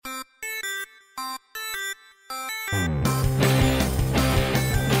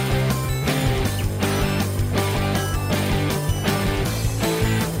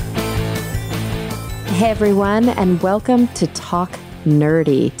Hey everyone, and welcome to Talk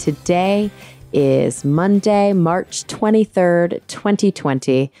Nerdy. Today is Monday, March 23rd,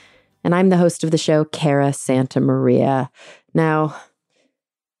 2020, and I'm the host of the show, Cara Santa Maria. Now,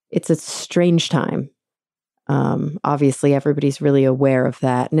 it's a strange time. Obviously, everybody's really aware of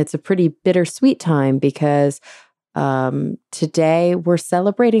that, and it's a pretty bittersweet time because today we're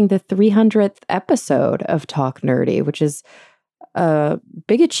celebrating the 300th episode of Talk Nerdy, which is a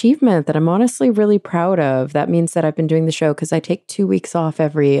big achievement that I'm honestly really proud of. That means that I've been doing the show because I take 2 weeks off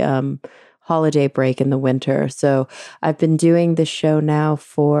every holiday break in the winter. So I've been doing this show now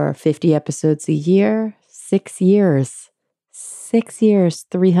for 50 episodes a year, 6 years. 6 years,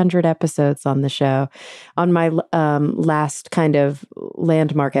 300 episodes on the show. On my last kind of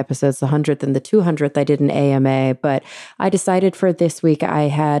landmark episodes, the 100th and the 200th, I did an AMA, but I decided for this week I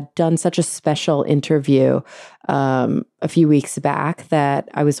had done such a special interview a few weeks back that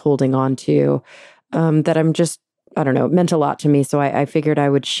I was holding on to that I'm just, I don't know, it meant a lot to me. So I figured I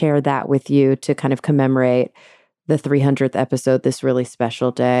would share that with you to kind of commemorate the 300th episode, this really special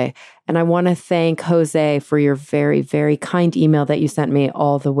day. And I want to thank Jose for your very, very kind email that you sent me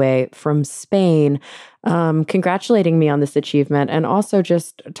all the way from Spain, congratulating me on this achievement and also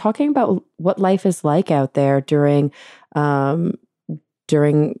just talking about what life is like out there during,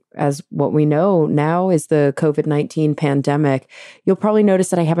 as what we know now is the COVID-19 pandemic. You'll probably notice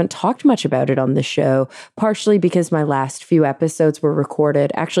that I haven't talked much about it on the show, partially because my last few episodes were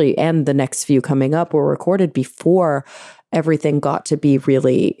recorded, actually, and the next few coming up were recorded before everything got to be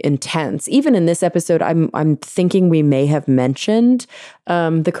really intense. Even in this episode, I'm thinking we may have mentioned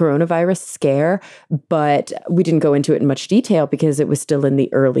the coronavirus scare, but we didn't go into it in much detail because it was still in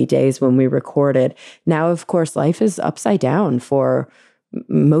the early days when we recorded. Now, of course, life is upside down for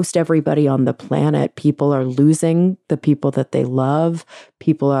most everybody on the planet. People are losing the people that they love.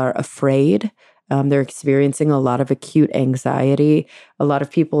 People are afraid. They're experiencing a lot of acute anxiety. A lot of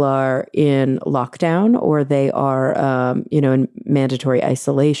people are in lockdown or they are, in mandatory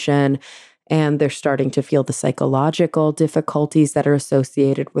isolation, and they're starting to feel the psychological difficulties that are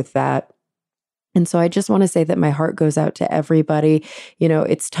associated with that. And so I just want to say that my heart goes out to everybody. You know,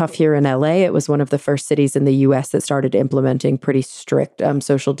 it's tough here in LA. It was one of the first cities in the US that started implementing pretty strict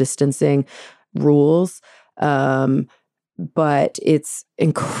social distancing rules. But it's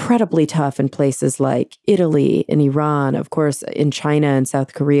incredibly tough in places like Italy and Iran, of course, in China and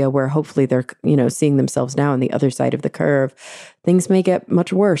South Korea, where hopefully they're, seeing themselves now on the other side of the curve. Things may get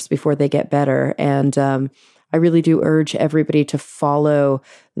much worse before they get better. And I really do urge everybody to follow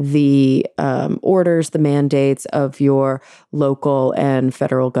the orders, the mandates of your local and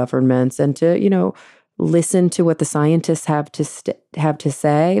federal governments, and to, listen to what the scientists have to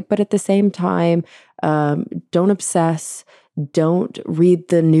say. But at the same time, don't obsess. Don't read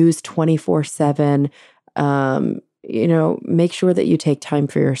the news 24/7. Make sure that you take time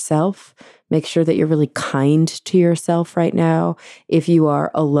for yourself. Make sure that you're really kind to yourself right now. If you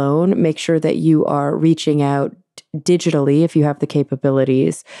are alone, make sure that you are reaching out digitally, if you have the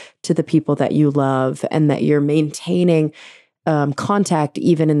capabilities, to the people that you love, and that you're maintaining contact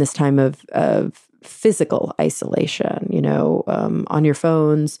even in this time of physical isolation, on your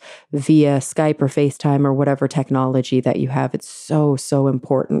phones via Skype or FaceTime or whatever technology that you have. It's so, so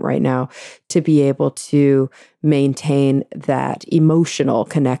important right now to be able to maintain that emotional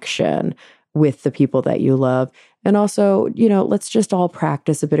connection with the people that you love. And also, let's just all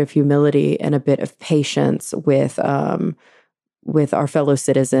practice a bit of humility and a bit of patience with our fellow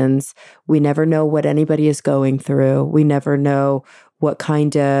citizens. We never know what anybody is going through. We never know what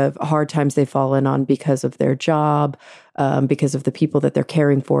kind of hard times they've fallen on because of their job, because of the people that they're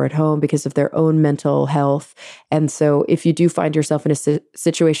caring for at home, because of their own mental health. And so if you do find yourself in a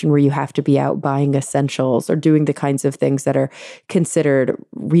situation where you have to be out buying essentials or doing the kinds of things that are considered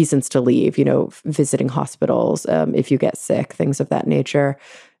reasons to leave, visiting hospitals, if you get sick, things of that nature,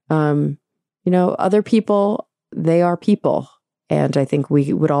 other people, they are people. And I think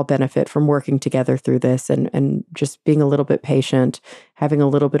we would all benefit from working together through this and just being a little bit patient, having a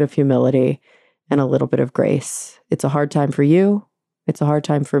little bit of humility and a little bit of grace. It's a hard time for you. It's a hard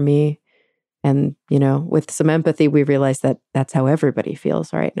time for me. And, with some empathy, we realize that that's how everybody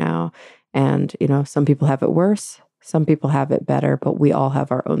feels right now. And, some people have it worse. Some people have it better, but we all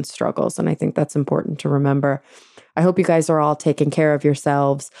have our own struggles. And I think that's important to remember. I hope you guys are all taking care of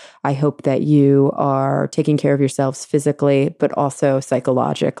yourselves. I hope that you are taking care of yourselves physically, but also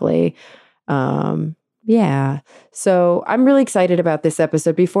psychologically. So I'm really excited about this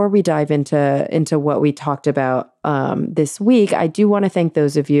episode. Before we dive into what we talked about this week, I do want to thank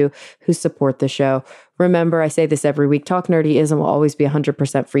those of you who support the show. Remember, I say this every week, Talk Nerdy is and will always be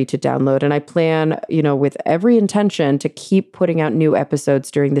 100% free to download. And I plan, with every intention to keep putting out new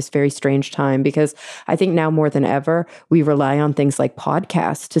episodes during this very strange time, because I think now more than ever, we rely on things like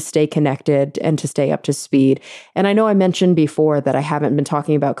podcasts to stay connected and to stay up to speed. And I know I mentioned before that I haven't been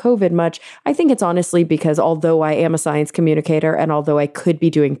talking about COVID much. I think it's honestly because although I am a science communicator and although I could be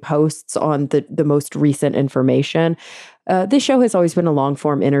doing posts on the most recent information, this show has always been a long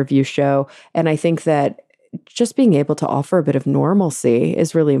form interview show. And I think that just being able to offer a bit of normalcy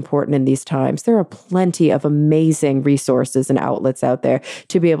is really important in these times. There are plenty of amazing resources and outlets out there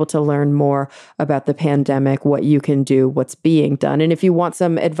to be able to learn more about the pandemic, what you can do, what's being done. And if you want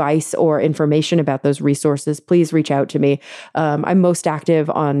some advice or information about those resources, please reach out to me. I'm most active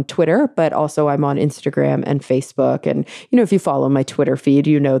on Twitter, but also I'm on Instagram and Facebook. And, if you follow my Twitter feed,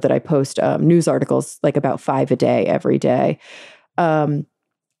 you know that I post news articles like about 5 a day every day.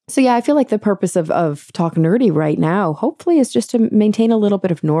 So yeah, I feel like the purpose of Talk Nerdy right now, hopefully, is just to maintain a little bit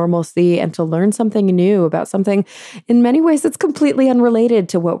of normalcy and to learn something new about something in many ways that's completely unrelated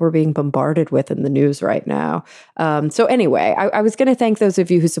to what we're being bombarded with in the news right now. So anyway, I was going to thank those of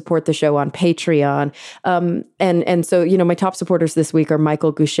you who support the show on Patreon. And so, my top supporters this week are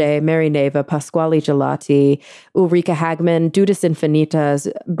Michael Goucher, Mary Neva, Pasquale Gelati, Ulrika Hagman, Dudas Infinitas,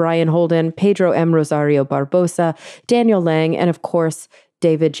 Brian Holden, Pedro M. Rosario Barbosa, Daniel Lang, and of course,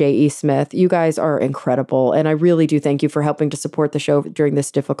 David J.E. Smith. You guys are incredible. And I really do thank you for helping to support the show during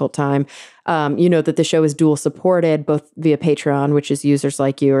this difficult time. You know that the show is dual supported, both via Patreon, which is users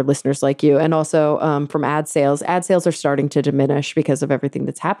like you or listeners like you, and also from ad sales. Ad sales are starting to diminish because of everything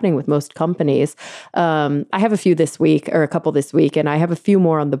that's happening with most companies. I have a few this week, or a couple this week, and I have a few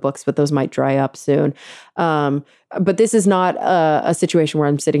more on the books, but those might dry up soon. But this is not a situation where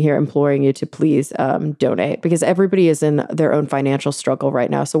I'm sitting here imploring you to please donate, because everybody is in their own financial struggle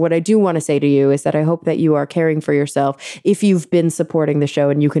right now. So what I do want to say to you is that I hope that you are caring for yourself if you've been supporting the show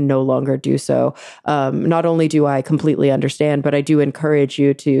and you can no longer do so. Not only do I completely understand, but I do encourage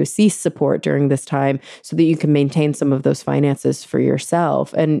you to cease support during this time so that you can maintain some of those finances for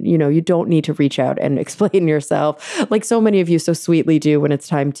yourself. And, you don't need to reach out and explain yourself like so many of you so sweetly do when it's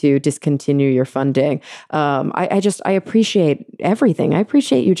time to discontinue your funding. I appreciate everything. I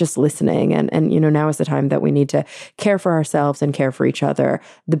appreciate you just listening. And now is the time that we need to care for ourselves and care for each other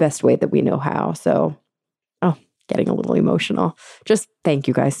the best way that we know how. So, getting a little emotional. Just thank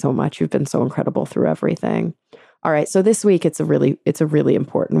you guys so much. You've been so incredible through everything. All right. So this week, it's a really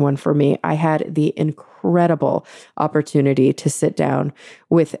important one for me. I had the incredible opportunity to sit down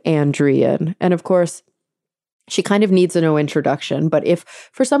with Ann Druyan. And of course, she kind of needs no introduction, but if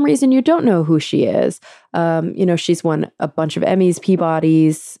for some reason you don't know who she is, she's won a bunch of Emmys,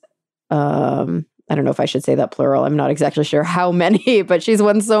 Peabodys. I don't know if I should say that plural. I'm not exactly sure how many, but she's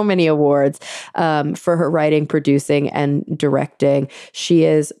won so many awards for her writing, producing, and directing. She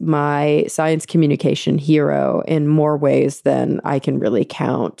is my science communication hero in more ways than I can really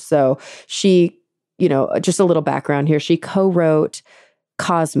count. So she, just a little background here. She co-wrote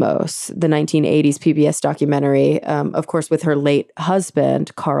Cosmos, the 1980s PBS documentary, of course, with her late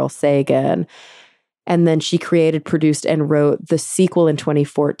husband, Carl Sagan. And then she created, produced, and wrote the sequel in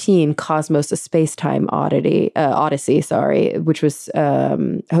 2014, Cosmos: A Space-Time Odyssey, which was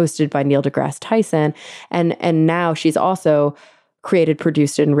hosted by Neil deGrasse Tyson. And now she's also created,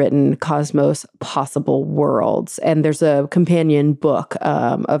 produced, and written Cosmos: Possible Worlds. And there's a companion book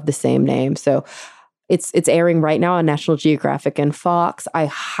of the same name. So it's airing right now on National Geographic and Fox. I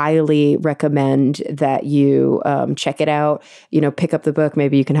highly recommend that you check it out. Pick up the book.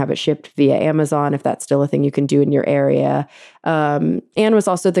 Maybe you can have it shipped via Amazon if that's still a thing you can do in your area. Anne was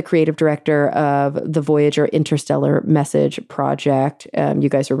also the creative director of the Voyager Interstellar Message Project. You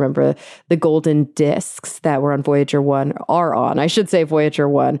guys remember the golden discs that were on Voyager 1, Voyager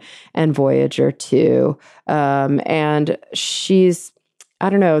 1 and Voyager 2. And she's, I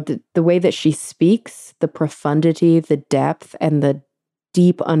don't know, the way that she speaks, the profundity, the depth, and the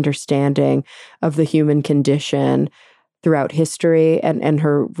deep understanding of the human condition throughout history, and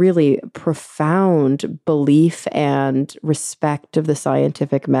her really profound belief and respect of the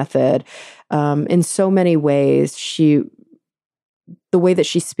scientific method. In so many ways, the way that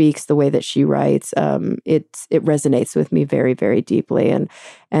she speaks, the way that she writes, it resonates with me very, very deeply.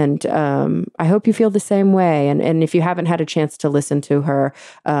 And I hope you feel the same way. And if you haven't had a chance to listen to her,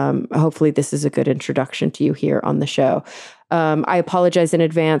 hopefully this is a good introduction to you here on the show. I apologize in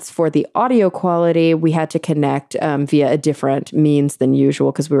advance for the audio quality. We had to connect via a different means than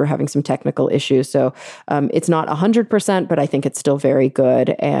usual because we were having some technical issues. So it's not 100%, but I think it's still very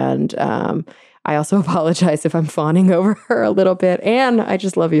good. And I also apologize if I'm fawning over her a little bit. Anne, I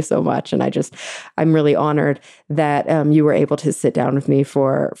just love you so much. And I'm really honored that you were able to sit down with me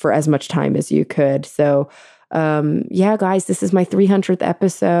for as much time as you could. So yeah, guys, this is my 300th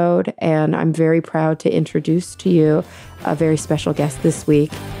episode, and I'm very proud to introduce to you a very special guest this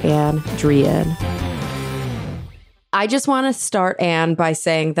week, Ann Druyan. I just want to start, Anne, by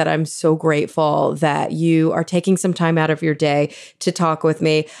saying that I'm so grateful that you are taking some time out of your day to talk with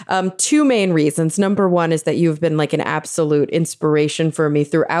me. Two main reasons. Number one is that you've been like an absolute inspiration for me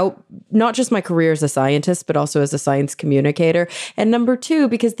throughout not just my career as a scientist, but also as a science communicator. And number two,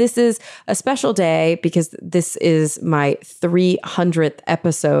 because this is a special day, because this is my 300th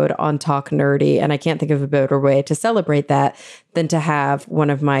episode on Talk Nerdy. And I can't think of a better way to celebrate that than to have one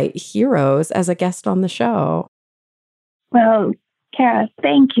of my heroes as a guest on the show. Well, Cara,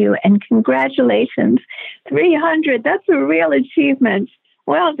 thank you and congratulations. 300, that's a real achievement.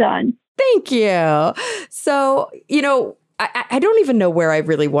 Well done. Thank you. So, I don't even know where I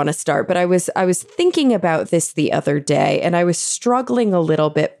really want to start, but I was thinking about this the other day, and I was struggling a little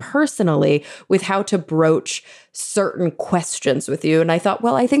bit personally with how to broach certain questions with you. And I thought,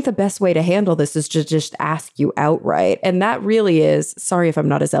 well, I think the best way to handle this is to just ask you outright. And that really is, sorry if I'm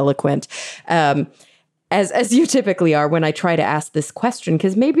not as eloquent, as you typically are when I try to ask this question,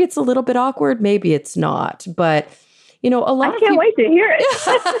 because maybe it's a little bit awkward, maybe it's not. But, a lot I can't wait to hear it.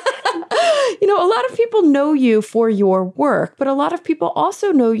 A lot of people know you for your work, but a lot of people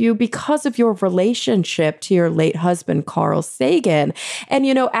also know you because of your relationship to your late husband, Carl Sagan. And,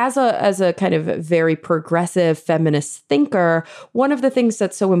 as a kind of very progressive feminist thinker, one of the things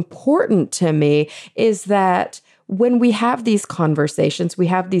that's so important to me is that when we have these conversations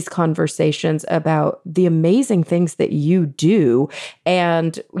about the amazing things that you do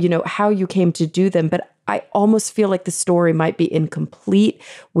and, how you came to do them. But I almost feel like the story might be incomplete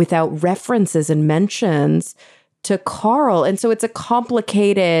without references and mentions to Carl. And so it's a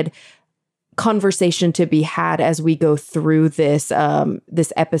complicated conversation to be had as we go through this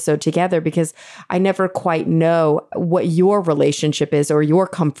episode together, because I never quite know what your relationship is or your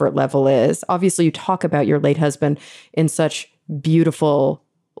comfort level is. Obviously, you talk about your late husband in such beautiful,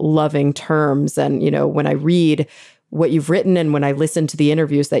 loving terms. And, when I read what you've written and when I listen to the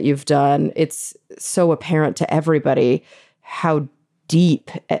interviews that you've done, it's so apparent to everybody how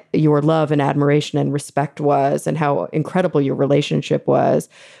deep your love and admiration and respect was and how incredible your relationship was.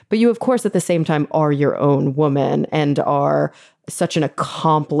 But you, of course, at the same time are your own woman and are such an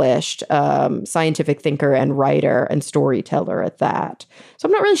accomplished scientific thinker and writer and storyteller at that. So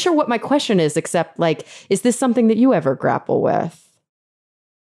I'm not really sure what my question is, except is this something that you ever grapple with?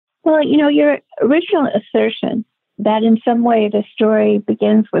 Well, your original assertion that in some way the story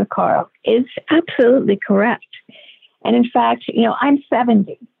begins with Carl is absolutely correct. And in fact, I'm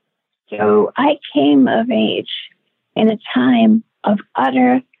 70. So I came of age in a time of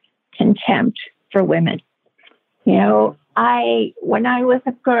utter contempt for women. When I was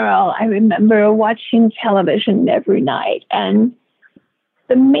a girl, I remember watching television every night. And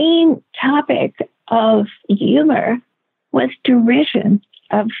the main topic of humor was derision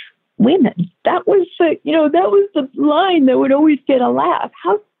of women. That was the line that would always get a laugh.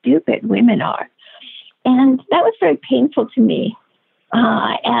 How stupid women are. And that was very painful to me.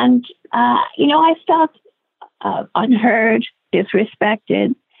 I felt unheard,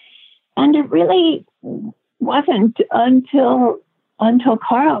 disrespected. And it really wasn't until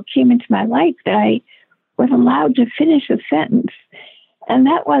Carl came into my life that I was allowed to finish a sentence. And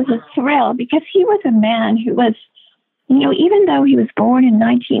that was a thrill, because he was a man who was, even though he was born in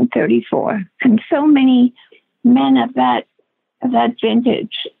 1934, and so many men of that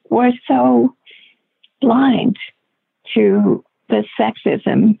vintage were so blind to the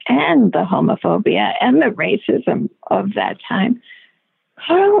sexism and the homophobia and the racism of that time,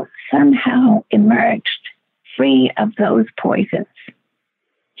 Carl somehow emerged free of those poisons.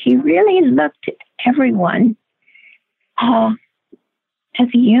 He really looked at everyone as a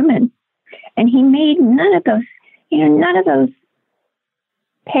human, and he made none of those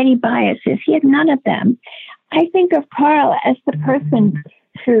petty biases. He had none of them. I think of Carl as the person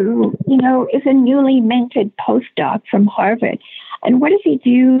who, is a newly minted postdoc from Harvard. And what does he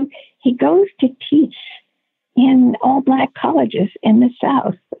do? He goes to teach in all Black colleges in the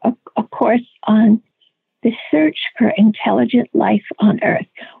South, a course on the search for intelligent life on Earth.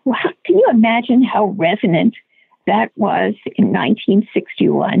 Wow, can you imagine how resonant that was in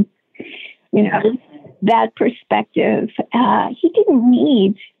 1961? That perspective. He didn't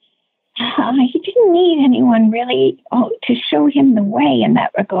need anyone really to show him the way in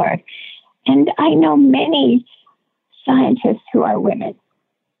that regard. And I know many scientists who are women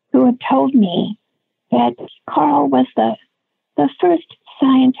who who had told me that Carl was the first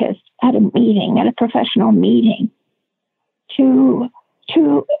scientist at a professional meeting, to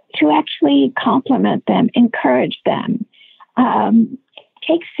actually compliment them, encourage them,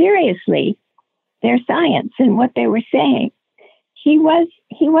 take seriously their science and what they were saying. He was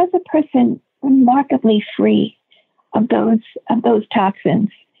a person remarkably free of those toxins,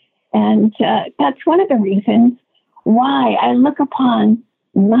 and that's one of the reasons why I look upon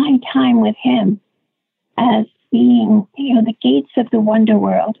my time with him as being, the gates of the wonder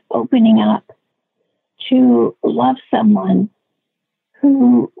world opening up to love someone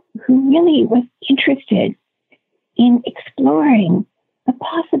who really was interested in exploring the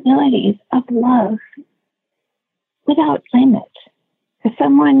possibilities of love without limit, for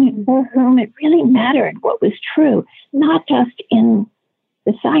someone for whom it really mattered what was true, not just in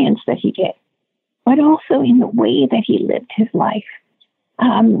the science that he did, but also in the way that he lived his life.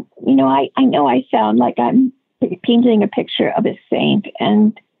 I know I sound like I'm painting a picture of a saint,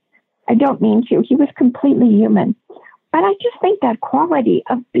 and I don't mean to. He was completely human. But I just think that quality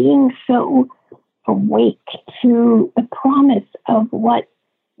of being so awake to the promise of what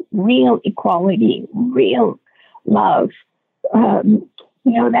real equality, real love,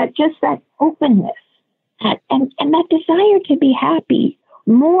 that openness, and that desire to be happy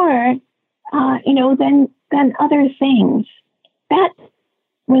more, than other things. That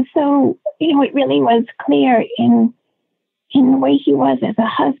was so, it really was clear in the way he was as a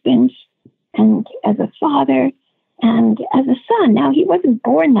husband and as a father and as a son. Now, he wasn't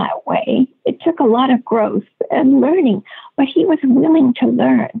born that way. It took a lot of growth and learning, but he was willing to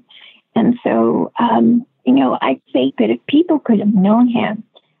learn. And so, I think that if people could have known him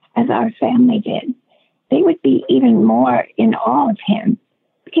as our family did, they would be even more in awe of him,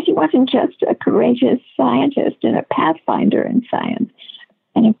 because he wasn't just a courageous scientist and a pathfinder in science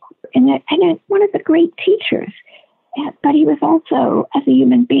and one of the great teachers, but he was also, as a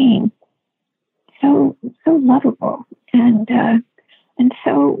human being, so lovable and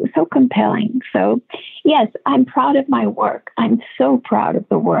so compelling. So, yes, I'm proud of my work. I'm so proud of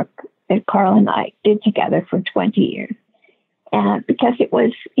the work that Carl and I did together for 20 years, because it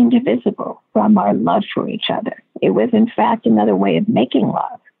was indivisible from our love for each other. It was, in fact, another way of making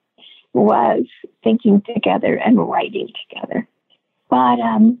love, was thinking together and writing together. But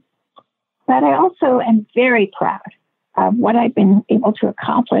I also am very proud of what I've been able to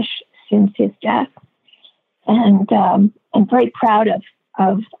accomplish since his death, and very proud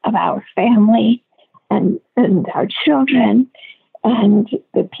of our family and our children and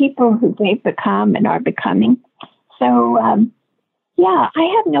the people who they've become and are becoming. So, I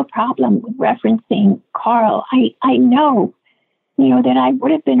have no problem with referencing Carl. I know, that I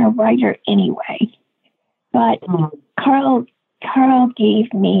would have been a writer anyway, but Carl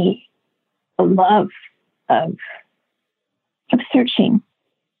gave me a love of searching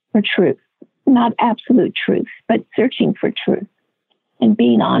for truth, not absolute truth, but searching for truth and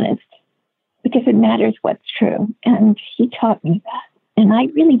being honest, because it matters what's true. And he taught me that. And I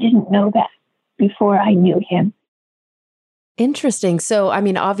really didn't know that before I knew him. Interesting. So,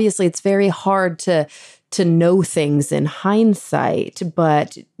 obviously it's very hard to know things in hindsight,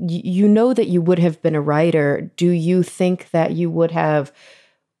 but you know that you would have been a writer. Do you think that you would have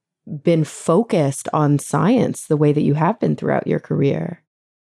been focused on science the way that you have been throughout your career?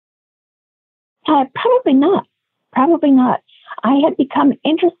 Probably not. Probably not. I had become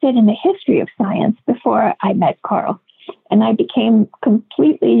interested in the history of science before I met Carl, and I became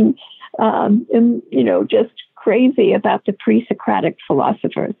completely, just crazy about the pre-Socratic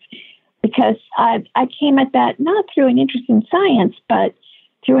philosophers, because I came at that not through an interest in science, but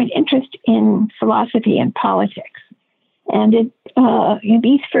through an interest in philosophy and politics. And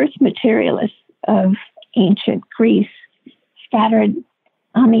these first materialists of ancient Greece, scattered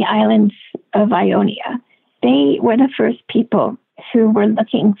on the islands of Ionia, they were the first people who were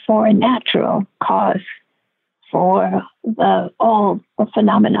looking for a natural cause for all the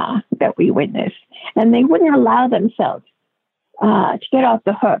phenomena that we witness. And they wouldn't allow themselves to get off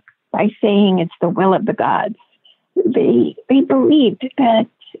the hook by saying it's the will of the gods. They believed that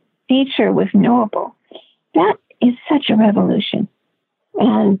nature was knowable. That is such a revolution,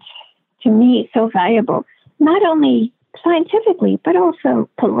 and to me, so valuable, not only scientifically, but also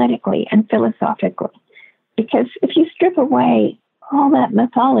politically and philosophically. Because if you strip away all that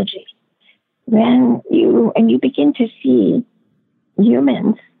mythology, then you begin to see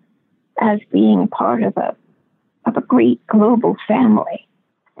humans as being part of a great global family.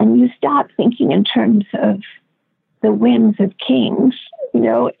 And you stop thinking in terms of the whims of kings.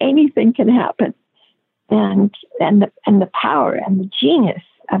 Anything can happen. And the power and the genius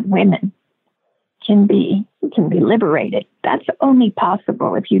of women can be liberated. That's only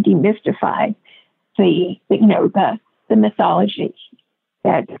possible if you demystify the mythology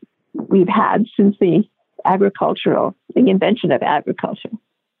that we've had since the invention of agriculture.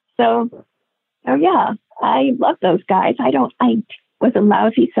 So yeah, I love those guys. I was a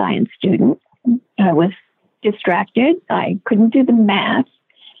lousy science student. I was distracted. I couldn't do the math.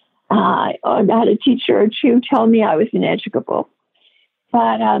 I had a teacher or two tell me I was ineducable.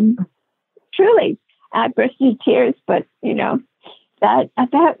 But truly, I burst into tears. But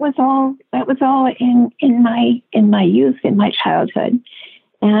that was all in my youth, in my childhood,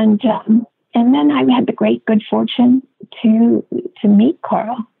 and then I had the great good fortune to meet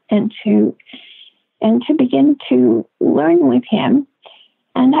Carl and to begin to learn with him.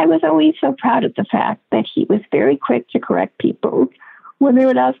 And I was always so proud of the fact that he was very quick to correct people. When they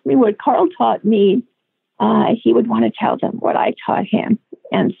would ask me what Carl taught me, he would want to tell them what I taught him.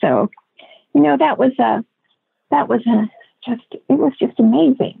 And so, it was just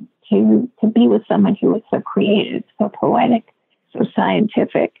amazing to be with someone who was so creative, so poetic, so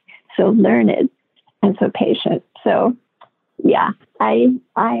scientific, so learned, and so patient. So, yeah,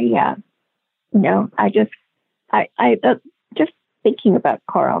 just thinking about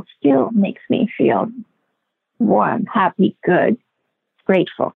Carl still makes me feel warm, happy, good,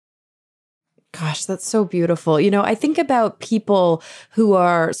 grateful. Gosh, that's so beautiful. I think about people who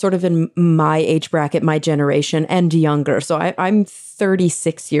are sort of in my age bracket, my generation, and younger. So I'm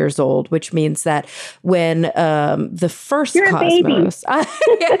 36 years old, which means that when the first You're Cosmos,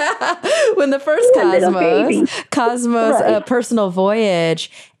 when the first Cosmos Right. Personal Voyage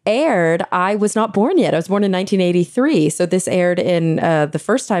aired, I was not born yet. I was born in 1983. So this aired in the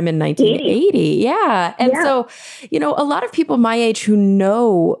first time in 1980. Yeah. And so, a lot of people my age who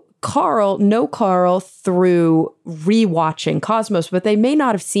know Carl through rewatching Cosmos, but they may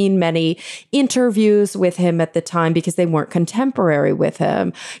not have seen many interviews with him at the time because they weren't contemporary with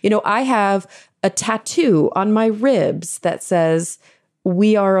him. I have a tattoo on my ribs that says,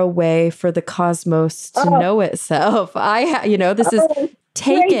 "We are a way for the cosmos to know itself." This is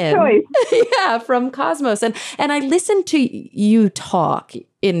taken from Cosmos. And I listen to you talk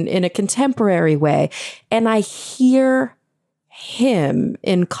in a contemporary way, and I hear him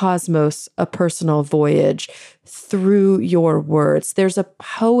in Cosmos, A Personal Voyage, through your words. There's a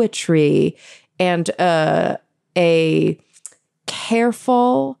poetry and a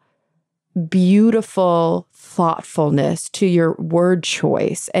careful, beautiful thoughtfulness to your word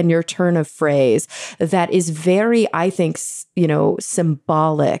choice and your turn of phrase that is very, I think,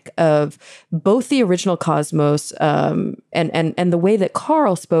 symbolic of both the original Cosmos and the way that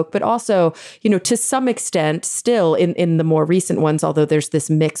Carl spoke, but also, to some extent still in the more recent ones, although there's this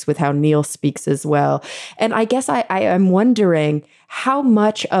mix with how Neil speaks as well. And I guess I'm wondering how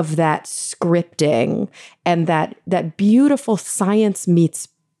much of that scripting and that beautiful science meets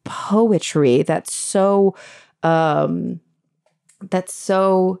poetry that's so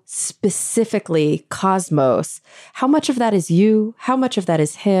specifically Cosmos. How much of that is you? How much of that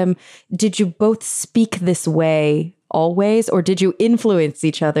is him? Did you both speak this way always, or did you influence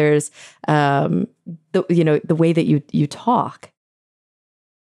each other's the way that you talk?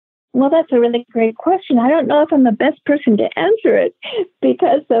 Well, that's a really great question. I don't know if I'm the best person to answer it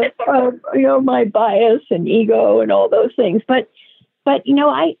because of my bias and ego and all those things. But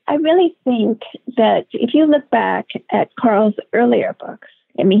I really think that if you look back at Carl's earlier books,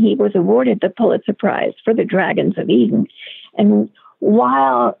 he was awarded the Pulitzer Prize for The Dragons of Eden. And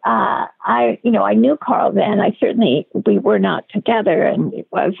while I knew Carl then, we were not together, and it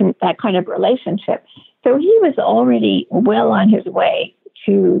wasn't that kind of relationship. So he was already well on his way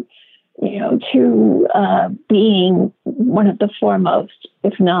to being one of the foremost,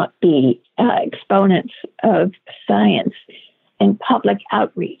 if not the exponents of science and public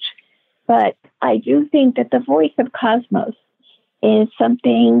outreach. But I do think that the voice of Cosmos is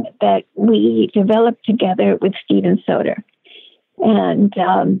something that we developed together with Stephen Soter. And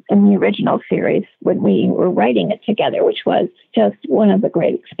in the original series, when we were writing it together, which was just one of the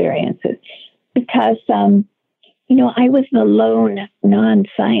great experiences, because, I was the lone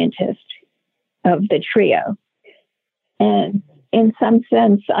non-scientist of the trio. And in some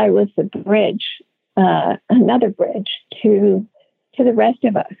sense, I was the bridge, another bridge to the rest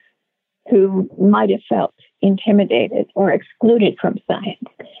of us who might have felt intimidated or excluded from science.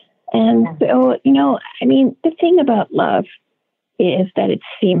 And so, the thing about love is that it's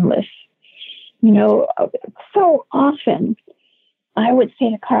seamless. So often I would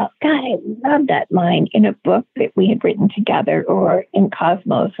say to Carl, God, I love that line in a book that we had written together or in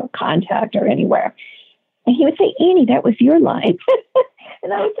Cosmos or Contact or anywhere. And he would say, Annie, that was your line.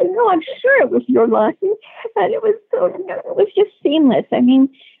 And I was like, no, I'm sure it was your line. And it was so, it was just seamless. I mean,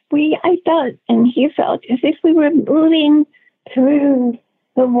 I felt, and he felt as if we were moving through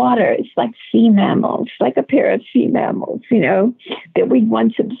the waters like sea mammals, like a pair of sea mammals, that we'd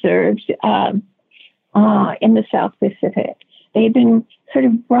once observed in the South Pacific. They'd been sort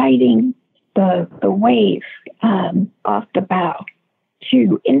of riding the wave off the bow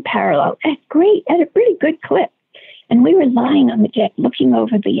in parallel at a pretty good clip. And we were lying on the deck, looking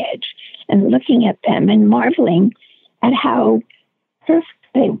over the edge and looking at them and marveling at how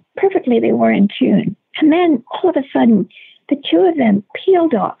perfectly they were in tune. And then all of a sudden, the two of them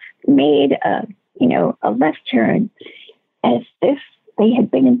peeled off, made a left turn, as if they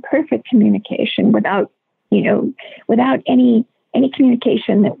had been in perfect communication without any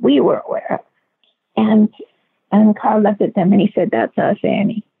communication that we were aware of. And Carl looked at them and he said, "That's us,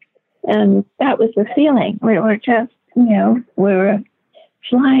 Annie." And that was the feeling. We were just, we were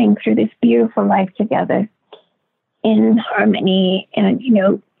flying through this beautiful life together in harmony and,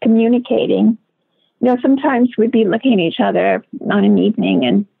 communicating. Sometimes we'd be looking at each other on an evening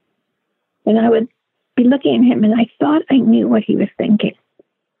and I would be looking at him and I thought I knew what he was thinking.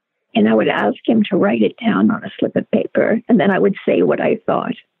 And I would ask him to write it down on a slip of paper, and then I would say what I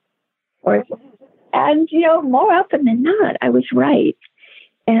thought. And more often than not, I was right.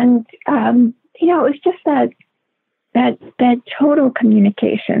 And, it was just that total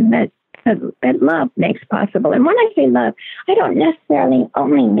communication that love makes possible. And when I say love, I don't necessarily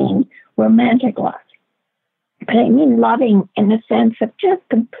only mean romantic love, but I mean loving in the sense of just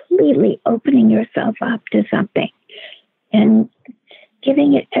completely opening yourself up to something and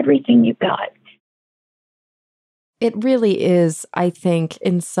giving it everything you got. It really is, I think,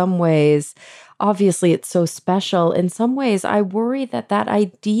 in some ways, obviously it's so special. In some ways, I worry that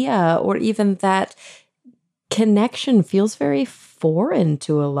idea or even that connection feels very foreign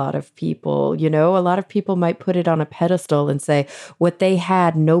to a lot of people. A lot of people might put it on a pedestal and say what they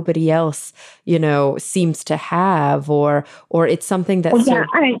had, nobody else, seems to have, or it's something that's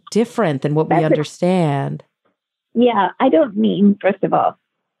different than what we understand. I don't mean, first of all,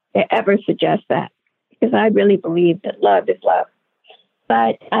 to ever suggest that, because I really believe that love is love.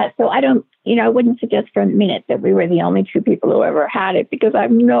 But so I don't, I wouldn't suggest for a minute that we were the only two people who ever had it, because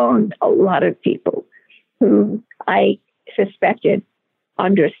I've known a lot of people who I suspected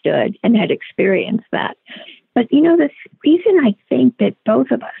understood and had experienced that. But, the reason I think that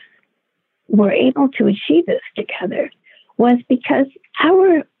both of us were able to achieve this together was because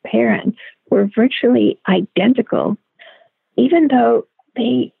our parents were virtually identical, even though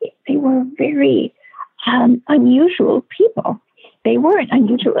they were very unusual people. They weren't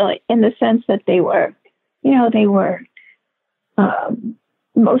unusual in the sense that they were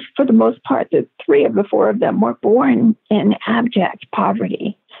for the most part, the three of the four of them were born in abject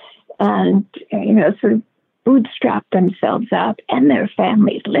poverty and, sort of bootstrapped themselves up, and their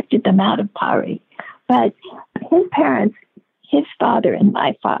families lifted them out of poverty. But his parents, his father and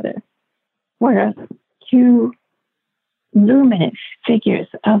my father, were two luminous figures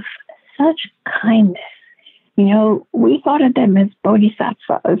of such kindness. We thought of them as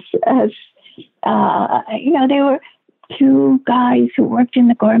bodhisattvas, as, they were two guys who worked in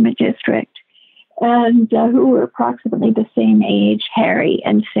the garment district and who were approximately the same age, Harry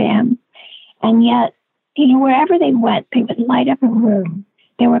and Sam. And yet, wherever they went, they would light up a room.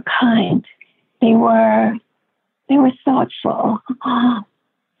 They were kind. They were thoughtful.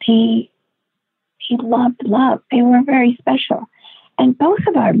 He loved love. They were very special. And both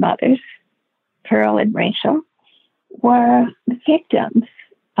of our mothers, Pearl and Rachel, were victims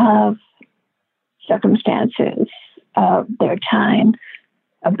of circumstances, of their times,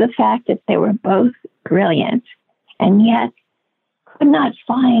 of the fact that they were both brilliant and yet could not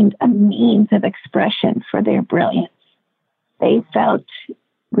find a means of expression for their brilliance. They felt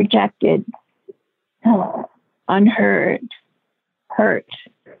rejected, unheard, hurt,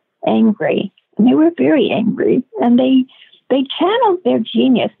 angry. And they were very angry. And they channeled their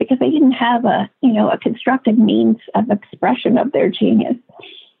genius because they didn't have a constructive means of expression of their genius,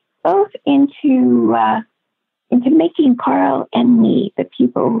 both into making Carl and me the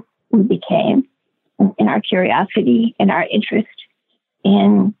people we became in our curiosity, in our interest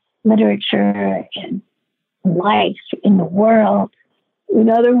in literature, in life, in the world, in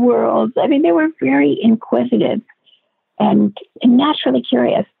other worlds. I mean, they were very inquisitive and naturally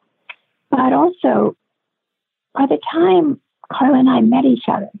curious. But also, by the time Carl and I met each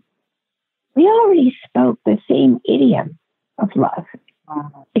other, we already spoke the same idiom of love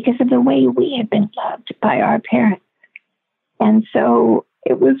because of the way we had been loved by our parents. And so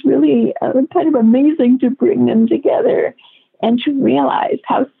it was really kind of amazing to bring them together and to realize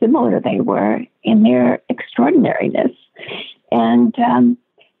how similar they were in their extraordinariness. And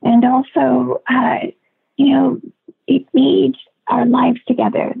also, it made our lives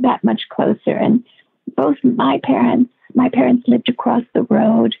together that much closer. And both my parents lived across the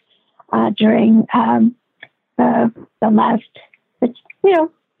road during the last,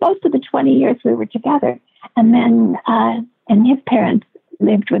 most of the 20 years we were together. And then, and his parents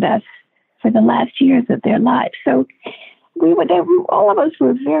lived with us for the last years of their lives. So all of us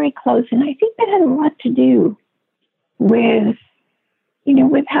were very close. And I think that had a lot to do with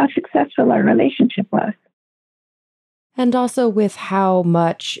how successful our relationship was. And also with how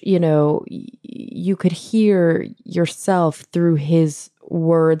much, you could hear yourself through his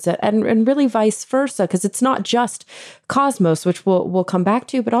words and really vice versa, because it's not just Cosmos, which we'll come back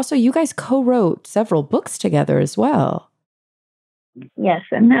to, but also you guys co-wrote several books together as well. Yes,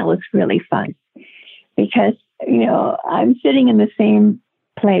 and that was really fun because, I'm sitting in the same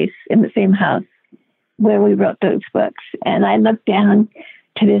place, in the same house where we wrote those books. And I looked down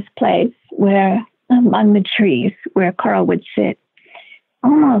to this place where, among the trees, where Carl would sit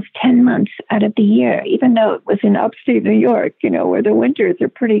almost 10 months out of the year, even though it was in upstate New York, where the winters are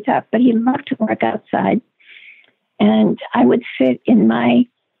pretty tough. But he loved to work outside. And I would sit in my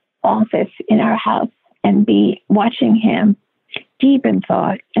office in our house and be watching him deep in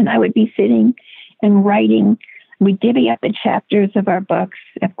thought. And I would be sitting and writing. We divvy up the chapters of our books.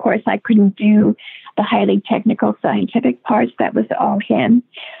 Of course, I couldn't do the highly technical scientific parts. That was all him.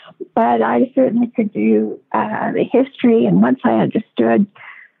 But I certainly could do the history. And once I understood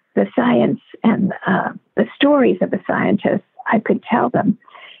the science and the stories of the scientists, I could tell them.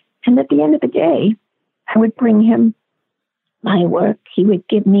 And at the end of the day, I would bring him my work. He would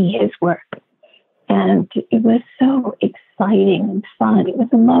give me his work. And it was so exciting and fun. It was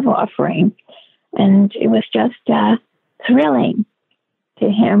a love offering. And it was just thrilling to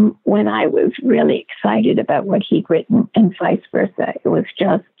him when I was really excited about what he'd written and vice versa. It was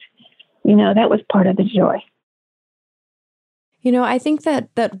just, that was part of the joy. I think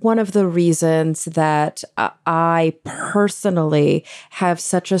that one of the reasons that I personally have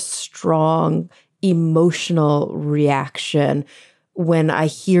such a strong emotional reaction when I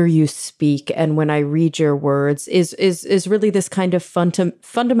hear you speak and when I read your words is really this kind of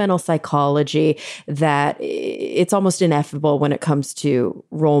fundamental psychology that it's almost ineffable when it comes to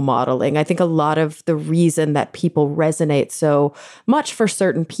role modeling. I think a lot of the reason that people resonate so much for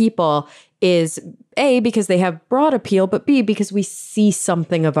certain people is A, because they have broad appeal, but B, because we see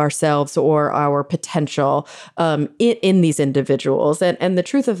something of ourselves or our potential in these individuals. And the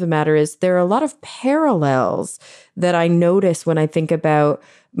truth of the matter is there are a lot of parallels that I notice when I think about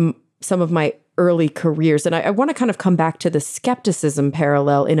some of my early careers. And I want to kind of come back to the skepticism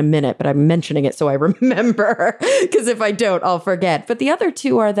parallel in a minute, but I'm mentioning it so I remember, because if I don't, I'll forget. But the other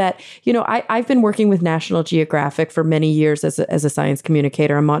two are that, I've been working with National Geographic for many years as a science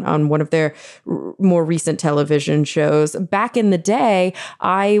communicator. I'm on one of their more recent television shows. Back in the day,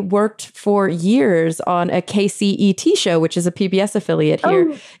 I worked for years on a KCET show, which is a PBS affiliate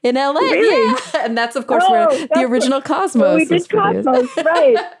here in LA. Really? Yeah. And that's, of course, where the original Cosmos we did Cosmos,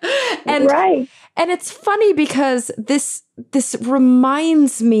 right. And it's funny because this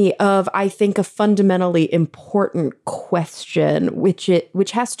reminds me of, I think, a fundamentally important question, which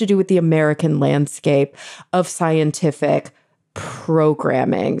has to do with the American landscape of scientific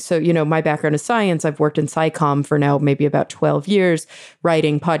programming. So, my background is science. I've worked in SciComm for now maybe about 12 years,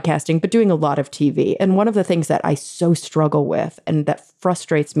 writing, podcasting, but doing a lot of TV. And one of the things that I so struggle with and that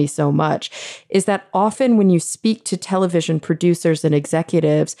frustrates me so much is that often when you speak to television producers and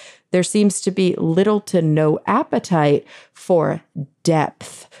executives, there seems to be little to no appetite for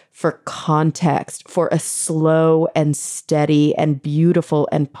depth, for context, for a slow and steady and beautiful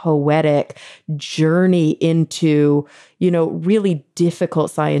and poetic journey into, really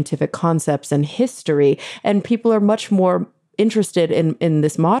difficult scientific concepts and history. And people are much more interested in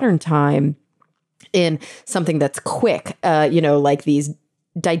this modern time in something that's quick, like these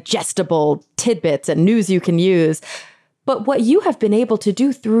digestible tidbits and news you can use. But what you have been able to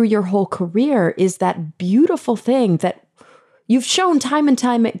do through your whole career is that beautiful thing that you've shown time and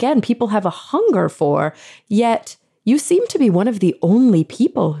time again people have a hunger for, yet you seem to be one of the only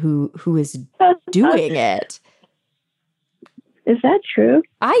people who is doing it. Is that true?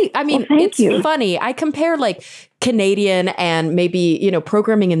 I mean, well, it's funny. I compare like Canadian and maybe,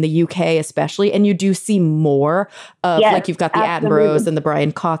 programming in the UK especially, and you do see more of like you've got the absolutely. Attenboroughs and the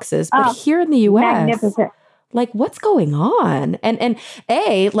Brian Coxes, but here in the US, magnificent. like, what's going on? And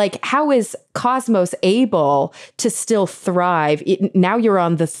like, how is Cosmos able to still thrive? Now you're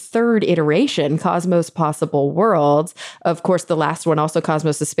on the third iteration, Cosmos Possible Worlds. Of course, the last one, also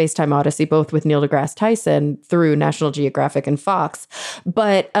Cosmos: A Spacetime Odyssey, both with Neil deGrasse Tyson through National Geographic and Fox.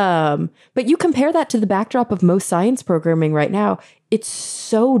 But you compare that to the backdrop of most science programming right now. It's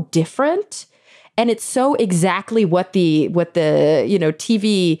so different. And it's so exactly what the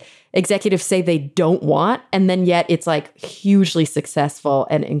TV executives say they don't want, and then yet it's like hugely successful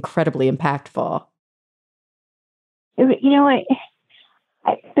and incredibly impactful. There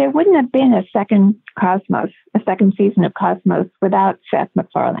wouldn't have been a second season of Cosmos without Seth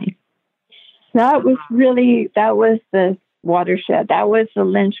MacFarlane. That was the watershed. That was the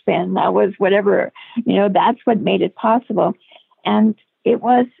linchpin. That was whatever, that's what made it possible. And it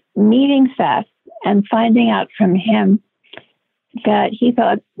was meeting Seth and finding out from him that he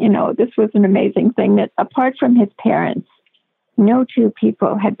thought, this was an amazing thing, that apart from his parents, no two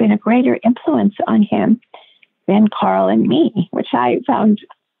people had been a greater influence on him than Carl and me, which I found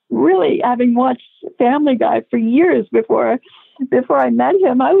really, having watched Family Guy for years before I met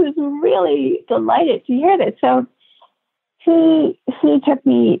him, I was really delighted to hear this. So he took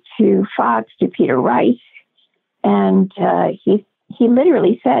me to Fox, to Peter Rice, and he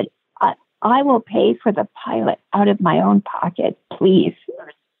literally said, I will pay for the pilot out of my own pocket, please.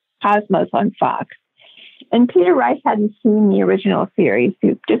 Cosmos on Fox. And Peter Rice hadn't seen the original series.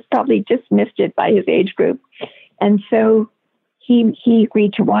 He probably dismissed it by his age group. And so he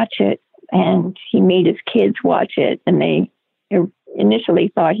agreed to watch it, and he made his kids watch it. And they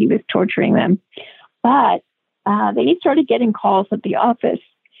initially thought he was torturing them. But they started getting calls at the office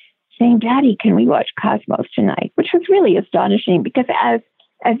saying, "Daddy, can we watch Cosmos tonight?" Which was really astonishing, because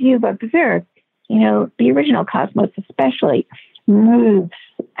as you've observed, the original Cosmos especially moves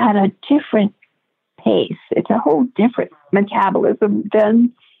at a different pace. It's a whole different metabolism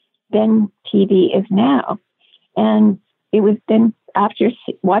than TV is now. And it was then, after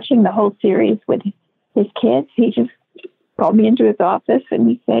watching the whole series with his kids, he just called me into his office and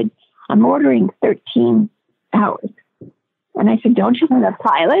he said, "I'm ordering 13 hours. And I said, "Don't you want a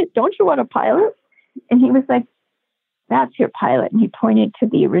pilot? Don't you want a pilot?" And he was like, "That's your pilot." And he pointed to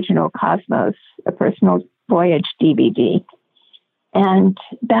the original Cosmos, A Personal Voyage DVD. And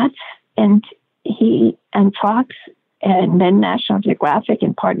he and Fox, and then National Geographic,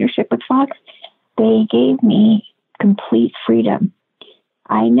 in partnership with Fox, they gave me complete freedom.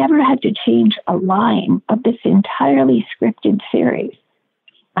 I never had to change a line of this entirely scripted series.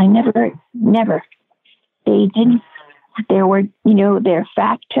 I never. They didn't. There were, their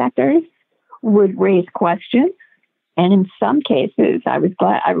fact checkers would raise questions. And in some cases,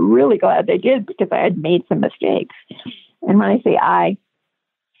 I'm really glad they did, because I had made some mistakes. And when I say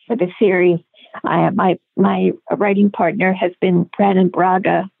for the series, my writing partner has been Brandon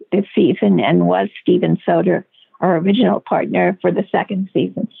Braga this season, and was Steven Soder, our original partner, for the second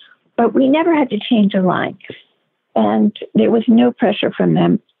season. But we never had to change a line. And there was no pressure from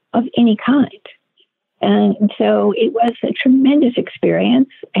them of any kind. And so it was a tremendous experience,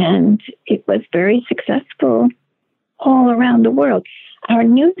 and it was very successful all around the world. Our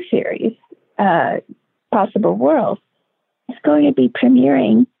new series, Possible World, is going to be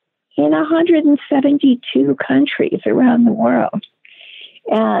premiering in 172 countries around the world.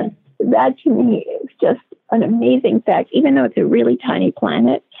 And that, to me, is just an amazing fact. Even though it's a really tiny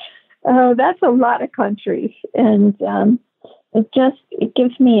planet, that's a lot of countries. And it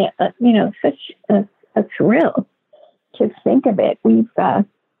gives me such a thrill to think of it. We've,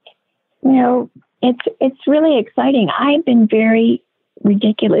 it's really exciting. I've been very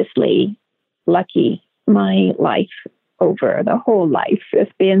ridiculously lucky. My life, over the whole life, has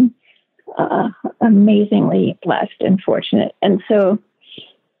been amazingly blessed and fortunate. And so,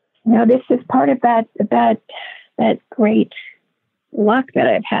 this is part of that great luck that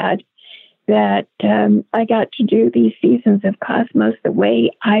I've had, that I got to do these seasons of Cosmos the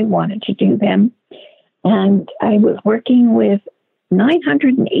way I wanted to do them. And I was working with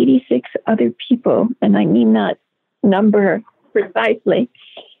 986 other people, and I mean that number precisely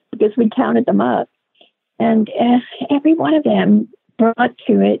because we counted them up. And every one of them brought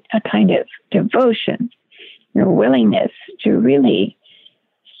to it a kind of devotion, willingness to really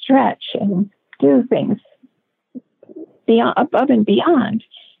stretch and do things above and beyond,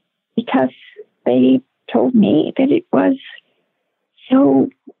 because they told me that it was so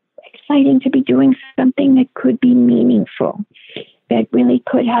exciting to be doing something that could be meaningful, that really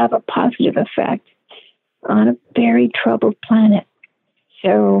could have a positive effect on a very troubled planet.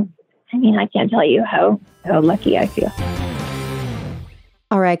 So, I can't tell you how lucky I feel.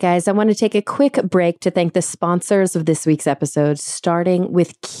 All right, guys, I want to take a quick break to thank the sponsors of this week's episode, starting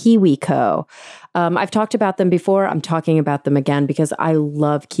with KiwiCo. I've talked about them before. I'm talking about them again because I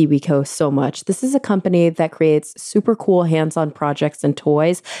love KiwiCo so much. This is a company that creates super cool hands-on projects and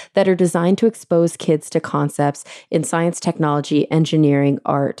toys that are designed to expose kids to concepts in science, technology, engineering,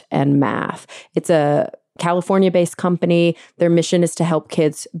 art, and math. It's a California-based company. Their mission is to help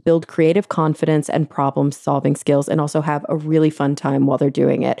kids build creative confidence and problem-solving skills and also have a really fun time while they're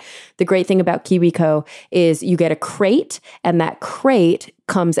doing it. The great thing about KiwiCo is you get a crate, and that crate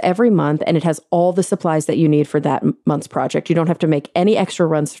comes every month, and it has all the supplies that you need for that month's project. You don't have to make any extra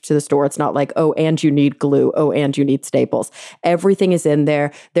runs to the store. It's not like, oh, and you need glue. Oh, and you need staples. Everything is in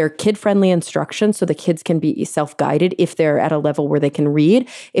there. There are kid-friendly instructions so the kids can be self-guided if they're at a level where they can read.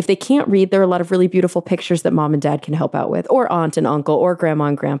 If they can't read, there are a lot of really beautiful pictures that mom and dad can help out with, or aunt and uncle, or grandma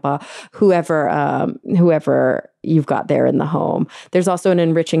and grandpa, whoever you've got there in the home. There's also an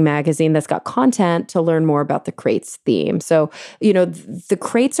enriching magazine that's got content to learn more about the crates theme. So, the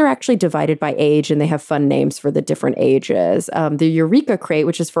crates are actually divided by age, and they have fun names for the different ages. The Eureka crate,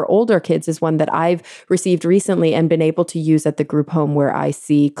 which is for older kids, is one that I've received recently and been able to use at the group home where I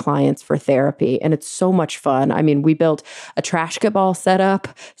see clients for therapy. And it's so much fun. I mean, we built a trash ball setup.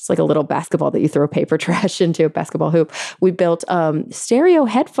 It's like a little basketball that you throw paper trash into, a basketball hoop. We built stereo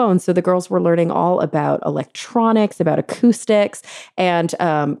headphones. So the girls were learning all about electronics, about acoustics, and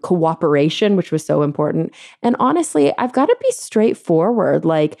cooperation, which was so important. And honestly, I've got to be straightforward.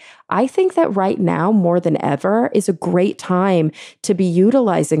 Like, I think that right now, more than ever, is a great time to be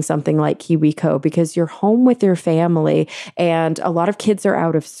utilizing something like KiwiCo because you're home with your family and a lot of kids are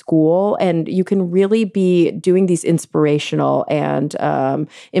out of school, and you can really be doing these inspirational and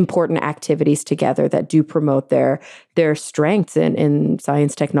important activities together that do promote their strengths in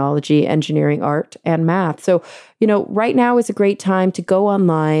science, technology, engineering, art, and math. So, right now is a great time to go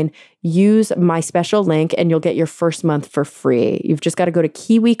online, use my special link, and you'll get your first month for free. You've just got to go to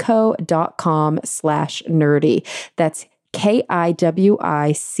kiwico.com/nerdy. That's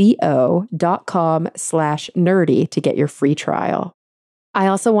KIWICO.com/nerdy to get your free trial. I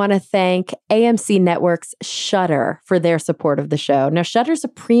also want to thank AMC Network's Shudder for their support of the show. Now, Shudder's a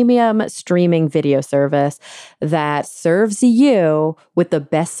premium streaming video service that serves you with the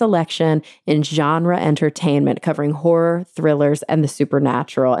best selection in genre entertainment, covering horror, thrillers, and the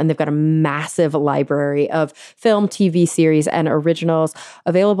supernatural. And they've got a massive library of film, TV series, and originals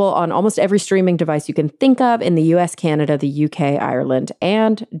available on almost every streaming device you can think of in the US, Canada, the UK, Ireland,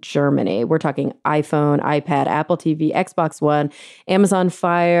 and Germany. We're talking iPhone, iPad, Apple TV, Xbox One, Amazon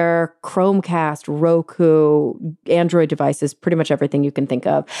Fire, Chromecast, Roku, Android devices, pretty much everything you can think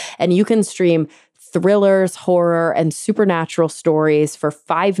of. And you can stream thrillers, horror, and supernatural stories for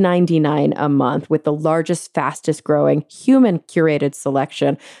 $5.99 a month with the largest, fastest growing human curated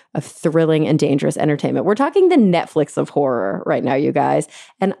selection of thrilling and dangerous entertainment. We're talking the Netflix of horror right now, you guys.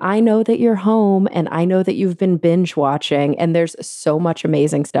 And I know that you're home and I know that you've been binge watching, and there's so much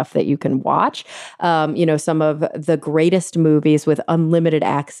amazing stuff that you can watch. Some of the greatest movies with unlimited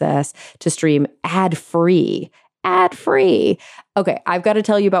access to stream ad-free. Okay, I've got to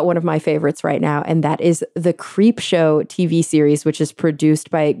tell you about one of my favorites right now, and that is the Creepshow TV series, which is produced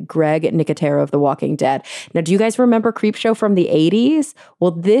by Greg Nicotero of The Walking Dead. Now, do you guys remember Creepshow from the 80s?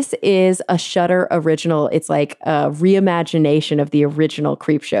 Well, this is a Shudder original. It's like a reimagination of the original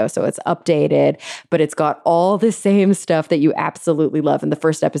Creepshow. So it's updated, but it's got all the same stuff that you absolutely love. And the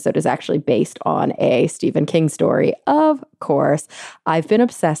first episode is actually based on a Stephen King story. Of course, I've been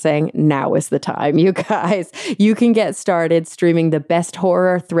obsessing. Now is the time, you guys. You can get started streaming the best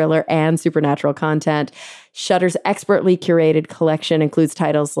horror, thriller, and supernatural content. Shudder's expertly curated collection includes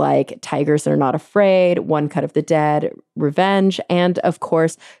titles like Tigers Are Not Afraid, One Cut of the Dead, Revenge, and of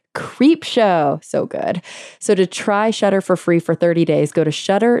course, Creepshow. So good. So to try Shudder for free for 30 days, go to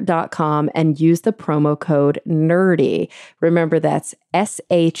shudder.com and use the promo code NERDY. Remember, that's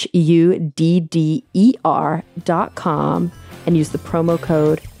SHUDDER.com and use the promo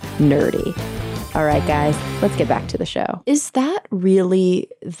code NERDY. All right, guys, let's get back to the show. Is that really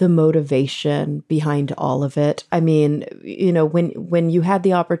the motivation behind all of it? I mean, when you had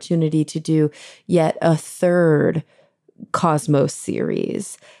the opportunity to do yet a third Cosmos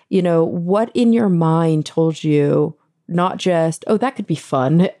series, what in your mind told you not just, oh, that could be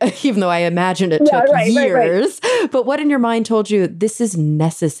fun, even though I imagine it took years, but what in your mind told you this is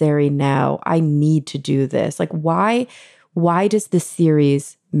necessary now? I need to do this. Like, why does this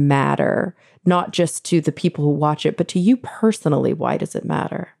series matter? Not just to the people who watch it, but to you personally, why does it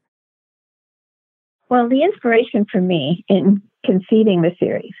matter? Well, the inspiration for me in conceiving the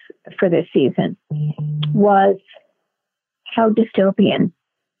series for this season was how dystopian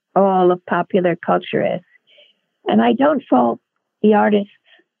all of popular culture is. And I don't fault the artists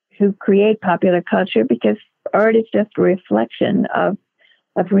who create popular culture, because art is just a reflection of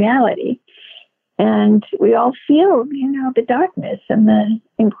reality. And we all feel, the darkness and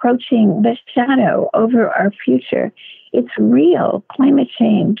the shadow over our future. It's real. Climate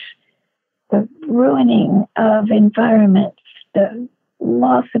change, the ruining of environments, the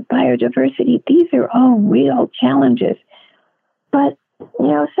loss of biodiversity, these are all real challenges. But,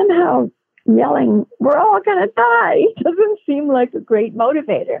 somehow yelling, "We're all going to die," doesn't seem like a great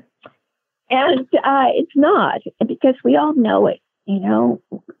motivator. And it's not, because we all know it,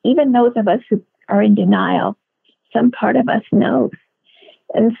 even those of us who are in denial, some part of us knows.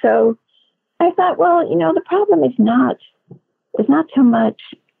 And so I thought, well, the problem is not so much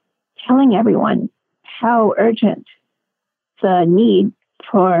telling everyone how urgent the need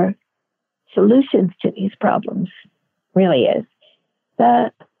for solutions to these problems really is.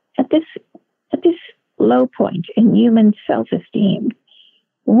 At this low point in human self-esteem,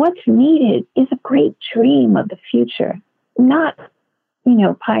 what's needed is a great dream of the future, not,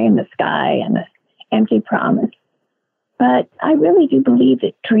 pie in the sky and an empty promise. But I really do believe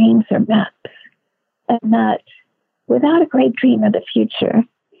that dreams are maps, and that without a great dream of the future,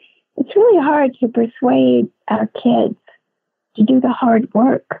 it's really hard to persuade our kids to do the hard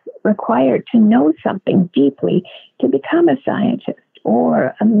work required to know something deeply, to become a scientist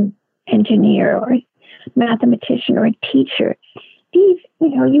or an engineer or a mathematician or a teacher. These,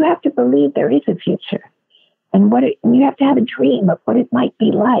 you have to believe there is a future, and you have to have a dream of what it might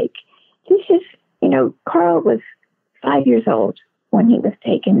be like. This is, Carl was 5 years old when he was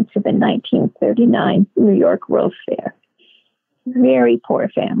taken to the 1939 New York World's Fair. Very poor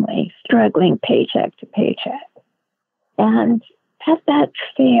family, struggling paycheck to paycheck. And at that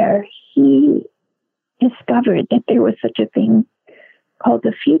fair, he discovered that there was such a thing called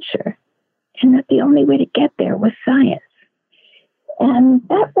the future, and that the only way to get there was science. And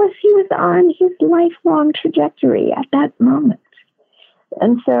he was on his lifelong trajectory at that moment.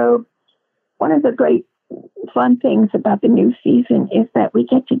 And so one of the great fun things about the new season is that we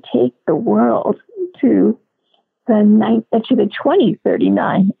get to take the world to the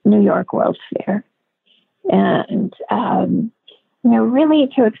 2039 New York World's Fair. And, really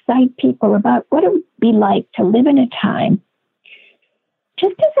to excite people about what it would be like to live in a time,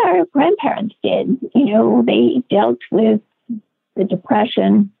 just as our grandparents did. They dealt with the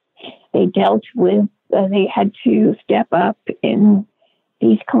Depression. They dealt with, they had to step up in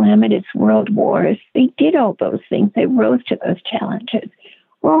these calamitous world wars. They did all those things. They rose to those challenges.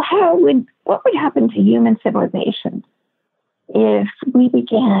 Well, what would happen to human civilization if we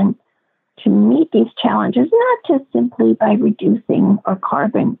began to meet these challenges, not just simply by reducing our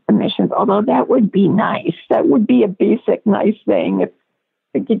carbon emissions, although that would be nice. That would be a basic nice thing if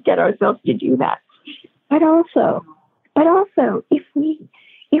we could get ourselves to do that. But also, if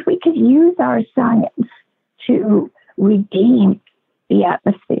we could use our science to redeem the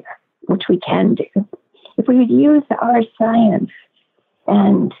atmosphere, which we can do, if we would use our science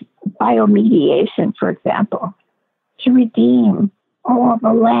and biomediation, for example, to redeem all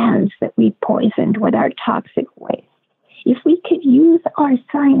the lands that we poisoned with our toxic waste. If we could use our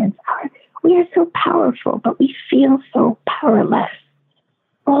science, we are so powerful, but we feel so powerless.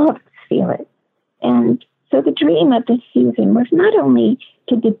 All of us feel it. And so the dream of this season was not only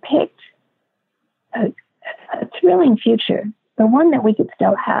to depict a thrilling future, the one that we could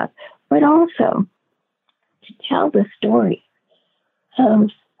still have, but also to tell the story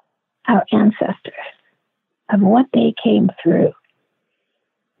of our ancestors, of what they came through.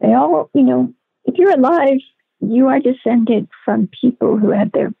 They all, if you're alive, you are descended from people who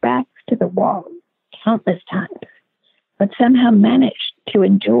had their backs to the wall countless times, but somehow managed to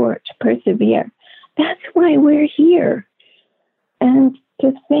endure, to persevere. That's why we're here. And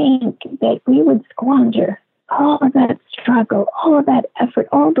to think that we would squander all of that struggle, all of that effort,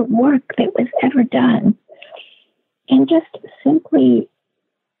 all the work that was ever done, and just simply,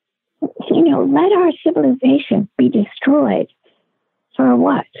 let our civilization be destroyed. For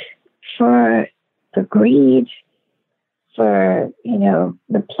what? For the greed, for,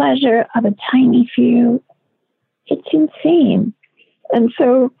 the pleasure of a tiny few. It's insane. And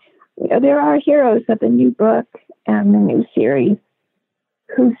so, there are heroes of the new book and the new series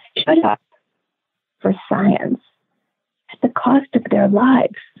who stood up for science at the cost of their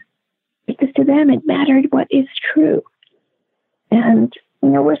lives, because to them it mattered what is true. And,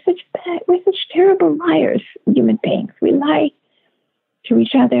 we're such terrible liars, human beings. We lie to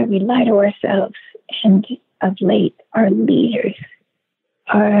each other, we lie to ourselves, and of late, our leaders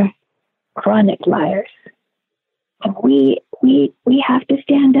are chronic liars. And we have to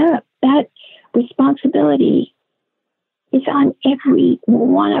stand up. That responsibility is on every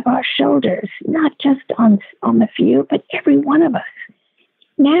one of our shoulders, not just on the few, but every one of us.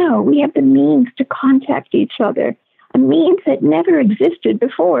 Now we have the means to contact each other, a means that never existed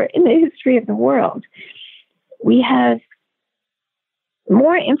before in the history of the world. We have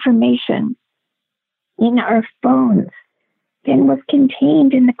more information in our phones than was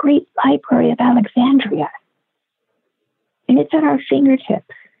contained in the great library of Alexandria. And it's at our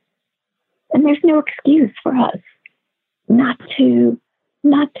fingertips. And there's no excuse for us not to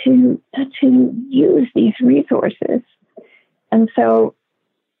use these resources. And so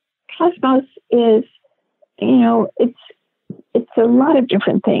Cosmos is, it's a lot of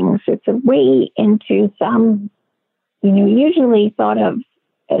different things. It's a way into some, usually thought of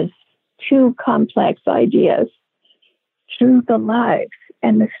as too complex ideas through the lives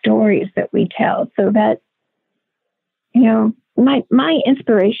and the stories that we tell, so that, my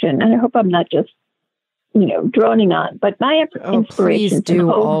inspiration, and I hope I'm not just, droning on, but my inspiration. Please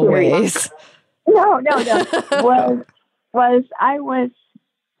do always. No. was I was,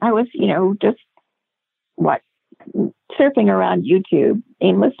 just surfing around YouTube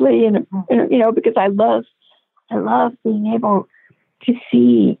aimlessly, and because I love being able to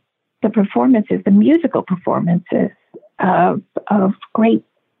see the performances, the musical performances of great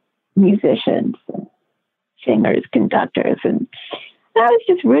musicians, and singers, conductors, and I was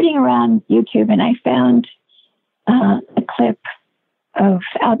just rooting around YouTube, and I found a clip of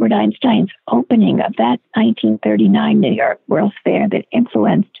Albert Einstein's opening of that 1939 New York World's Fair that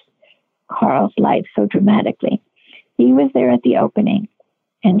influenced Carl's life so dramatically. He was there at the opening,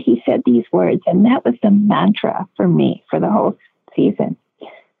 and he said these words, and that was the mantra for me for the whole season,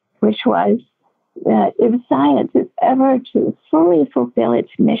 which was that if science is ever to fully fulfill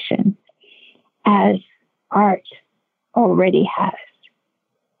its mission, as art already has,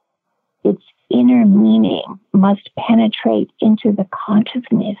 its inner meaning must penetrate into the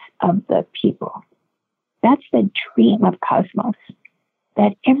consciousness of the people. That's the dream of Cosmos,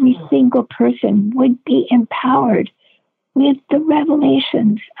 that every single person would be empowered with the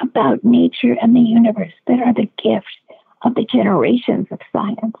revelations about nature and the universe that are the gift of the generations of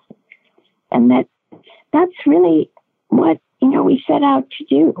science. And that's really what, we set out to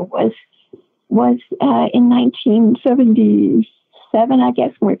do, was in 1977, I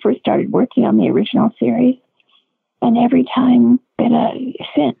guess, when we first started working on the original series. And every time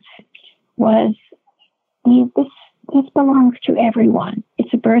since was, this belongs to everyone.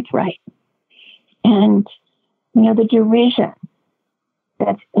 It's a birthright. And, the derision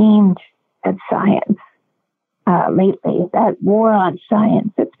that's aimed at science lately, that war on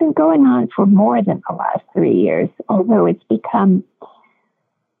science, it's been going on for more than the last 3 years, although it's become,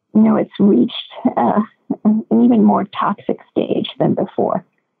 it's reached an even more toxic stage than before.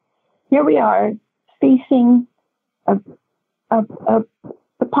 Here we are facing the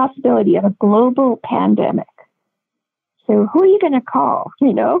possibility of a global pandemic. So who are you going to call?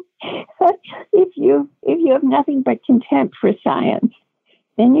 If you have nothing but contempt for science,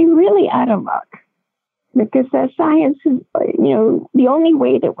 then you're really out of luck. Because science is, the only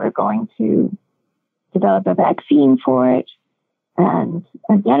way that we're going to develop a vaccine for it and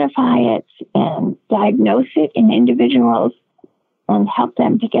identify it and diagnose it in individuals and help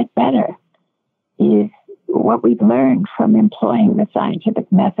them to get better is what we've learned from employing the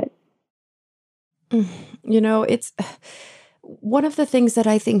scientific method. It's one of the things that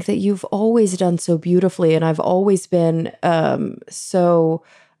I think that you've always done so beautifully, and I've always been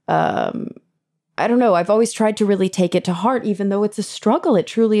I don't know, I've always tried to really take it to heart, even though it's a struggle. It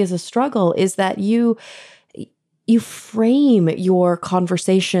truly is a struggle, is that you frame your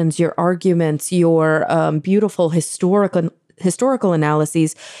conversations, your arguments, your beautiful historical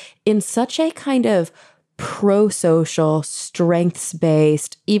analyses in such a kind of pro-social,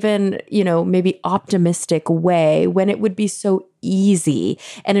 strengths-based, even, maybe optimistic way, when it would be so easy,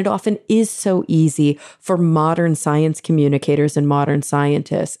 and it often is so easy for modern science communicators and modern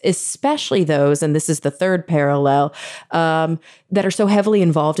scientists, especially those, and this is the third parallel, that are so heavily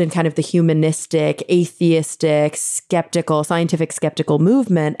involved in kind of the humanistic, atheistic, skeptical, scientific skeptical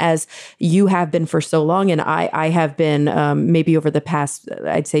movement, as you have been for so long, and I have been maybe over the past,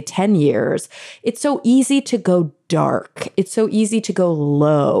 I'd say 10 years. It's so easy to go dark. It's so easy to go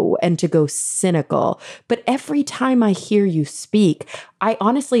low and to go cynical. But every time I hear you speak, I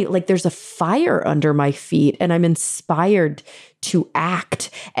honestly, there's a fire under my feet, and I'm inspired to act.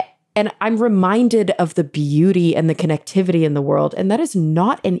 And I'm reminded of the beauty and the connectivity in the world. And that is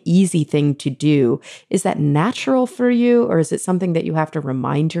not an easy thing to do. Is that natural for you, or is it something that you have to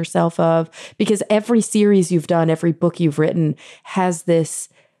remind yourself of? Because every series you've done, every book you've written has this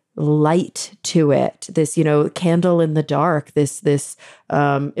light to it, this, candle in the dark, this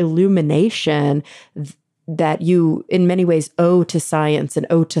illumination that you in many ways owe to science and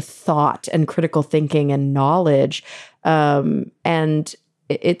owe to thought and critical thinking and knowledge. And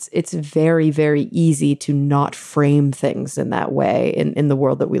it's very, very easy to not frame things in that way in the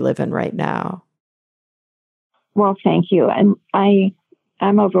world that we live in right now. Well, thank you. And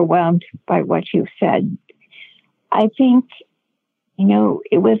I'm overwhelmed by what you've said. I think,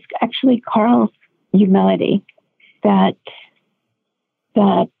 it was actually Carl's humility that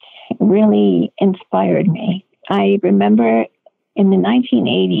really inspired me. I remember in the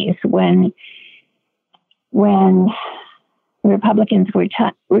 1980s when Republicans were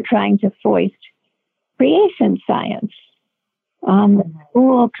trying to foist creation science on the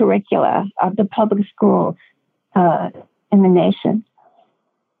school curricula of the public schools in the nation.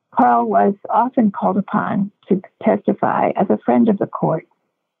 Carl was often called upon to testify as a friend of the court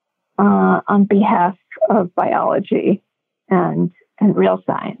on behalf of biology and real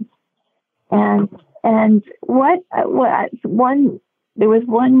science. And there was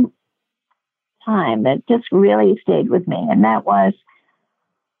one time that just really stayed with me, and that was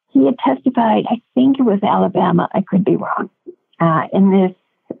he had testified. I think it was Alabama. I could be wrong. In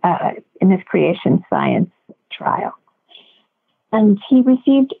this creation science trial, and he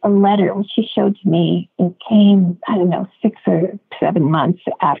received a letter which he showed to me. It came, 6 or 7 months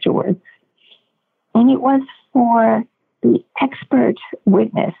afterwards, and it was for the expert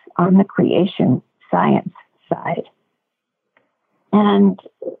witness on the creation science side. And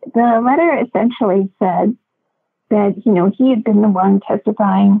the letter essentially said that, he had been the one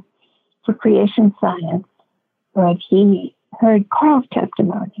testifying for creation science, but he heard Carl's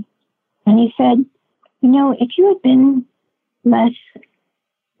testimony. And he said, if you had been less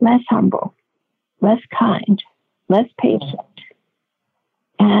humble, less kind, less patient,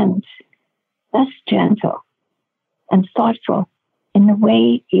 and less gentle and thoughtful in the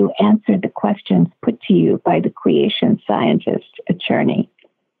way you answered the questions put to you by the creation scientist attorney,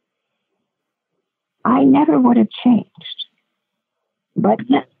 I never would have changed. But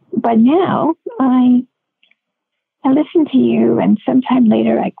now I listened to you, and sometime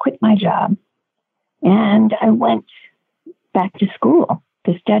later I quit my job and I went back to school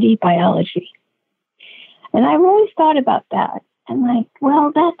to study biology. And I've always thought about that. And that's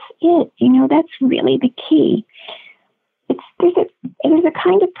it. That's really the key. There's a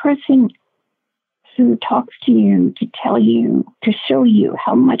kind of person who talks to you to tell you, to show you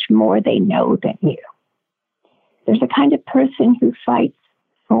how much more they know than you. There's a kind of person who fights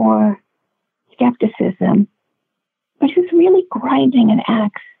for skepticism, but who's really grinding an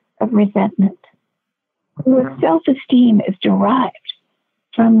axe of resentment, whose self-esteem is derived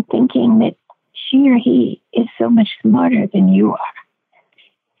from thinking that she or he is so much smarter than you are.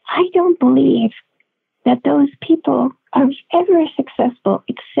 I don't believe that those people are ever successful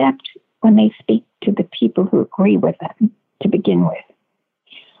except when they speak to the people who agree with them to begin with.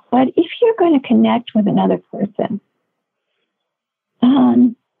 But if you're going to connect with another person,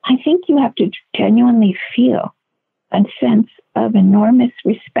 I think you have to genuinely feel a sense of enormous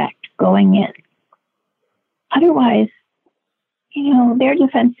respect going in. Otherwise, their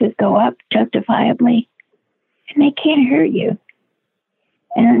defenses go up justifiably, and they can't hurt you.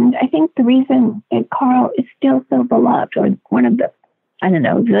 And I think the reason that Carl is still so beloved, or one of the,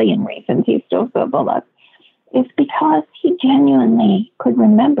 zillion reasons he's still so beloved, is because he genuinely could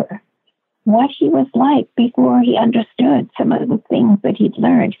remember what he was like before he understood some of the things that he'd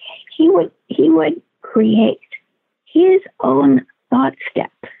learned. He would create his own thought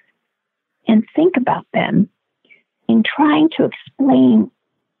steps and think about them in trying to explain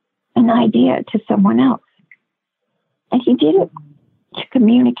an idea to someone else. And he did it to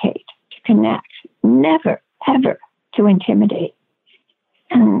communicate, to connect, never, ever to intimidate.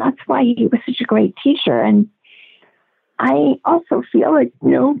 And that's why he was such a great teacher. And I also feel like,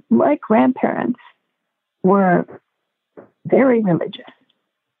 my grandparents were very religious.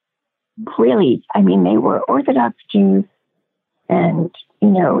 Really, they were Orthodox Jews. And,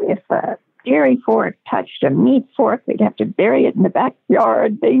 if a dairy fork touched a meat fork, they'd have to bury it in the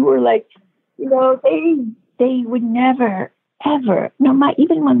backyard. They were like, they would never, ever,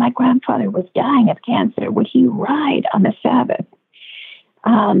 even when my grandfather was dying of cancer, would he ride on the Sabbath?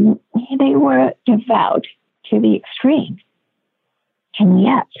 They were devout to the extreme. And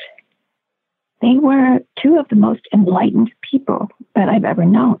yet, they were two of the most enlightened people that I've ever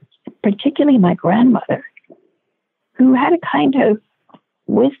known. particularly my grandmother, who had a kind of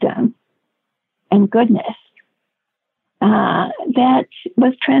wisdom and goodness that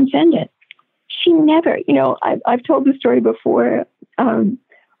was transcendent. She never, I've told the story before,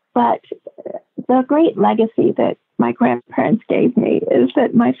 but the great legacy that my grandparents gave me is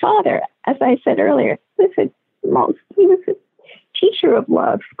that my father, as I said earlier, he was a teacher of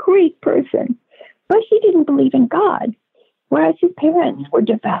love, great person, but he didn't believe in God, whereas his parents were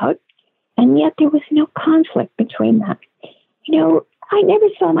devout, and yet there was no conflict between them. I never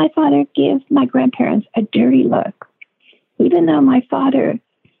saw my father give my grandparents a dirty look, even though my father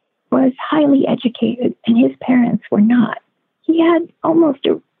was highly educated and his parents were not. He had almost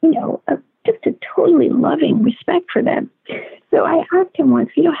just a totally loving respect for them. So I asked him once,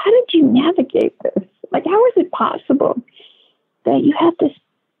 how did you navigate this? Like, how is it possible that you have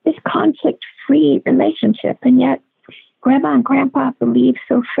this conflict-free relationship, and yet Grandma and Grandpa believe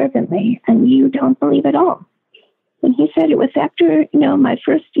so fervently, and you don't believe at all? And he said it was after, my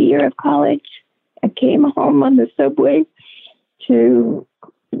first year of college. I came home on the subway to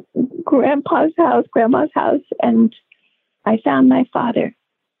Grandma's house, and I found my father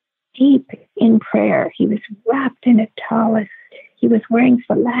deep in prayer. He was wrapped in a tallis. He was wearing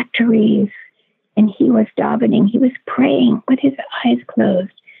phylacteries, and he was davening. He was praying with his eyes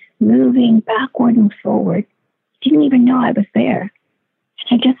closed, moving backward and forward. Didn't even know I was there.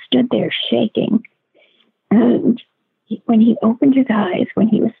 I just stood there shaking. And when he opened his eyes, when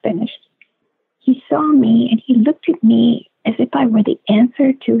he was finished, he saw me and he looked at me as if I were the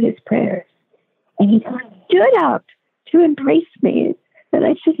answer to his prayers. And he stood up to embrace me. And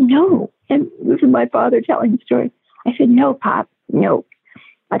I said, no. And this is my father telling the story. I said, no, Pop, no.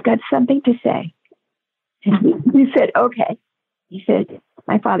 I've got something to say. And he said, okay.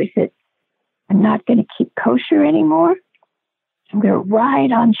 My father said, I'm not going to keep kosher anymore. I'm going to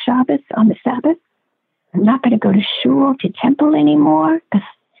ride on Shabbos, on the Sabbath. I'm not going to go to shul, to temple anymore.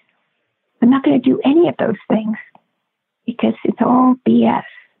 I'm not going to do any of those things because it's all BS.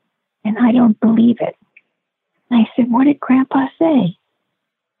 And I don't believe it. And I said, what did Grandpa say?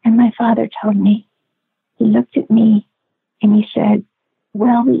 And my father told me. He looked at me and he said,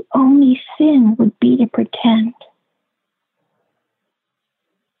 well, the only sin would be to pretend.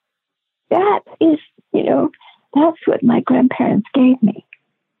 That is, that's what my grandparents gave me,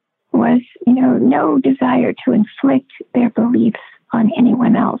 was, no desire to inflict their beliefs on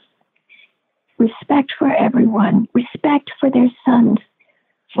anyone else. Respect for everyone, respect for their son's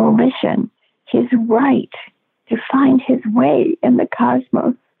volition, his right to find his way in the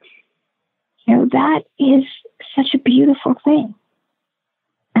cosmos. That is such a beautiful thing.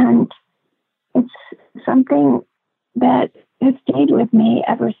 And it's something that has stayed with me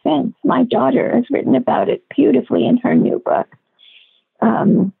ever since. My daughter has written about it beautifully in her new book,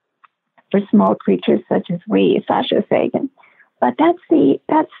 For Small Creatures Such as We, Carl Sagan. But that's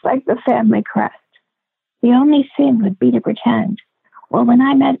like the family crest. The only sin would be to pretend. Well, when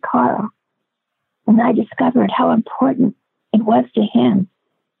I met Carl, and I discovered how important it was to him,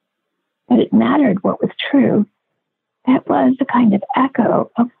 that it mattered what was true, that was a kind of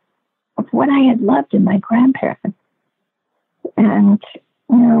echo of what I had loved in my grandparents. And,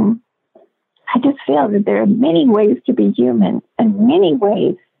 I just feel that there are many ways to be human and many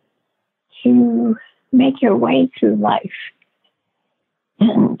ways to make your way through life.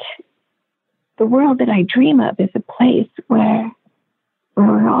 And the world that I dream of is a place where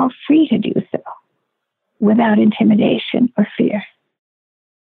we're all free to do so without intimidation or fear.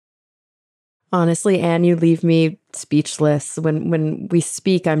 Honestly, Anne, you leave me speechless. When we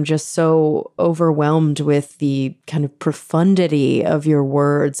speak, I'm just so overwhelmed with the kind of profundity of your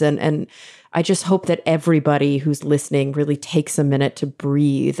words. And I just hope that everybody who's listening really takes a minute to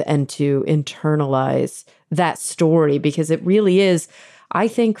breathe and to internalize that story, because it really is, I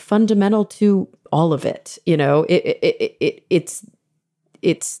think, fundamental to all of it.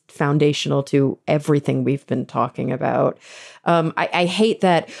 It's foundational to everything we've been talking about. I hate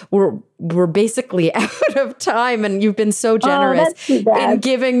that we're basically out of time, and you've been so generous in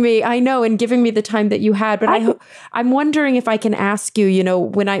giving me the time that you had. But I'm wondering if I can ask you,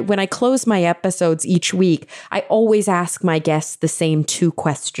 when I close my episodes each week, I always ask my guests the same two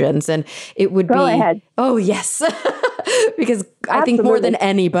questions, and it would Go ahead. Oh, yes. Because I think more than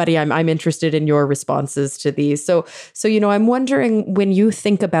anybody, I'm interested in your responses to these. So, I'm wondering, when you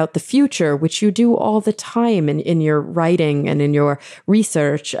think about the future, which you do all the time in your writing and in your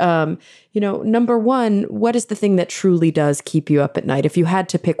research, number one, what is the thing that truly does keep you up at night? If you had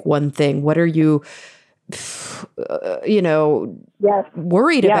to pick one thing, what are you Yes.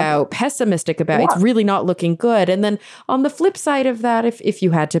 worried Yeah. about, pessimistic about. Yeah. It's really not looking good. And then on the flip side of that, if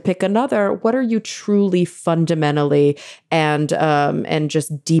you had to pick another, what are you truly fundamentally and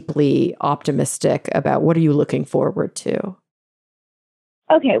just deeply optimistic about? What are you looking forward to?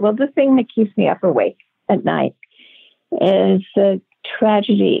 Okay, well, the thing that keeps me up awake at night is the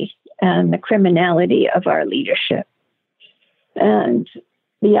tragedy and the criminality of our leadership. And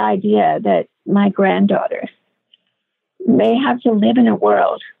the idea that my granddaughter may have to live in a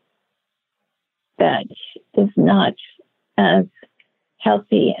world that is not as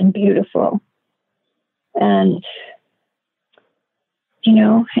healthy and beautiful and,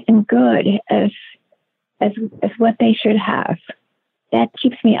 and good as what they should have. That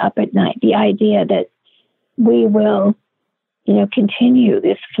keeps me up at night. The idea that we will, continue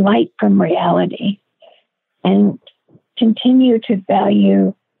this flight from reality and continue to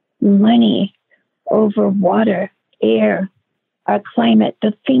value money over water, air, our climate,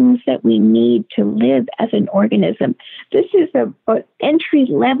 the things that we need to live as an organism. This is an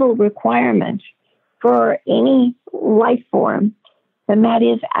entry-level requirement for any life form, and that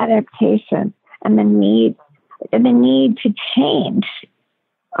is adaptation and the need to change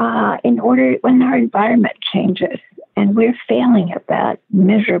in order when our environment changes. And we're failing at that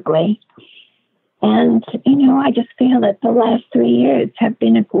miserably. And, I just feel that the last 3 years have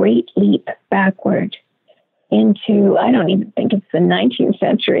been a great leap backward into, I don't even think it's the 19th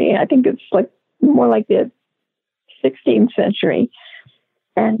century. I think it's more like the 16th century.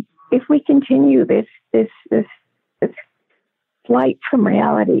 And if we continue this flight from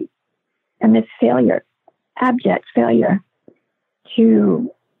reality and this failure, abject failure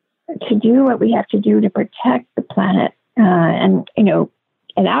to do what we have to do to protect the planet and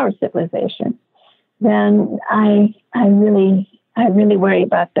our civilization, then I really worry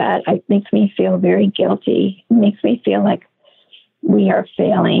about that. It makes me feel very guilty. It makes me feel like we are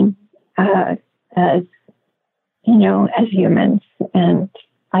failing as humans, and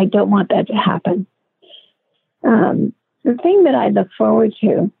I don't want that to happen. The thing that I look forward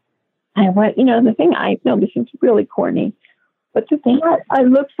to, this is really corny, but the thing I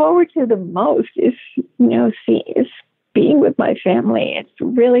look forward to the most is being with my family. It's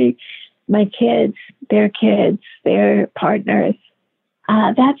really my kids, their partners.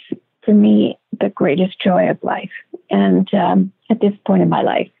 That's, for me, the greatest joy of life. And at this point in my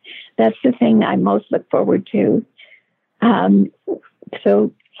life, that's the thing I most look forward to.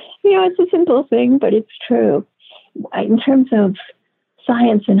 So, it's a simple thing, but it's true. In terms of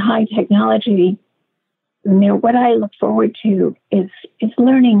science and high technology, what I look forward to is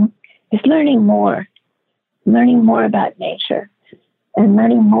learning more about nature and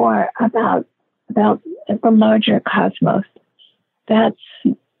learning more about the larger cosmos. That's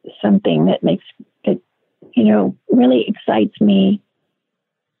something that makes it, really excites me.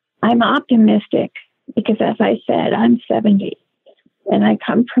 I'm optimistic because, as I said, I'm 70 and I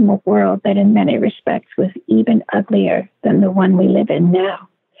come from a world that in many respects was even uglier than the one we live in now.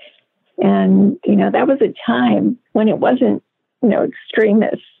 And, that was a time when it wasn't,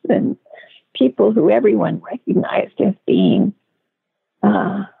 extremists and people who everyone recognized as being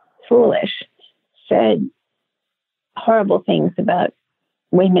foolish said horrible things about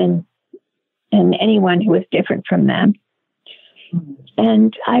women and anyone who was different from them.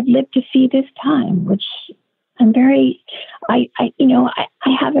 And I've lived to see this time, which I'm I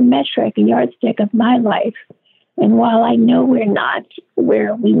have a metric, a yardstick of my life. And while I know we're not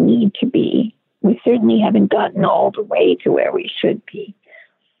where we need to be, we certainly haven't gotten all the way to where we should be.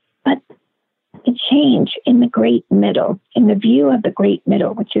 But the change in the great middle, in the view of the great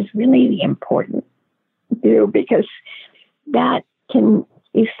middle, which is really the important view, because that can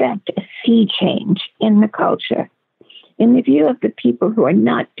effect a sea change in the culture. In the view of the people who are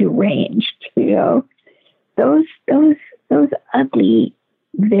not deranged, those ugly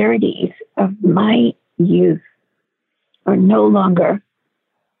verities of my youth are no longer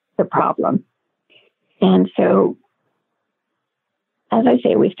the problem. And so, as I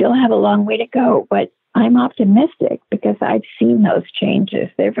say, we still have a long way to go, but I'm optimistic because I've seen those changes.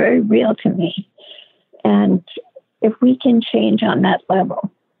 They're very real to me. And if we can change on that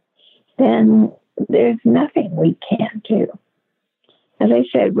level, then there's nothing we can't do. As I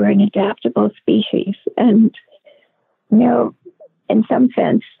said, we're an adaptable species. And, in some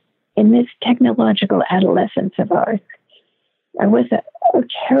sense, in this technological adolescence of ours, I was a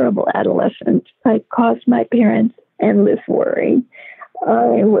terrible adolescent. I caused my parents endless worry.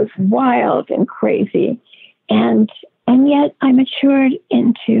 I was wild and crazy. And yet I matured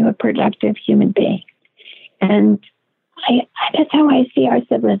into a productive human being. And that's how I see our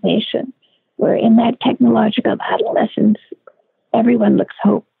civilization. we're in that technological adolescence. Everyone looks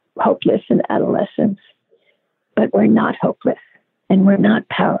hopeless in adolescence, but we're not hopeless and we're not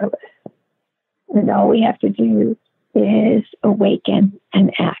powerless. And all we have to do is awaken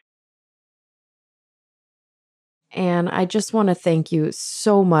and act. And I just want to thank you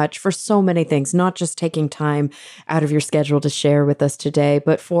so much for so many things, not just taking time out of your schedule to share with us today,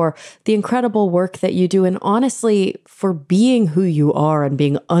 but for the incredible work that you do. And honestly, for being who you are and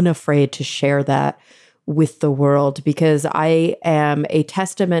being unafraid to share that with the world, because I am a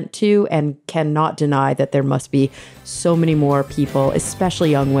testament to and cannot deny that there must be so many more people,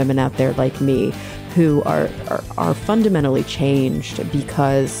 especially young women out there like me, who are fundamentally changed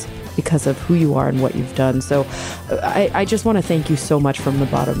because of who you are and what you've done. So I just want to thank you so much from the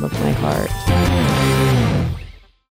bottom of my heart.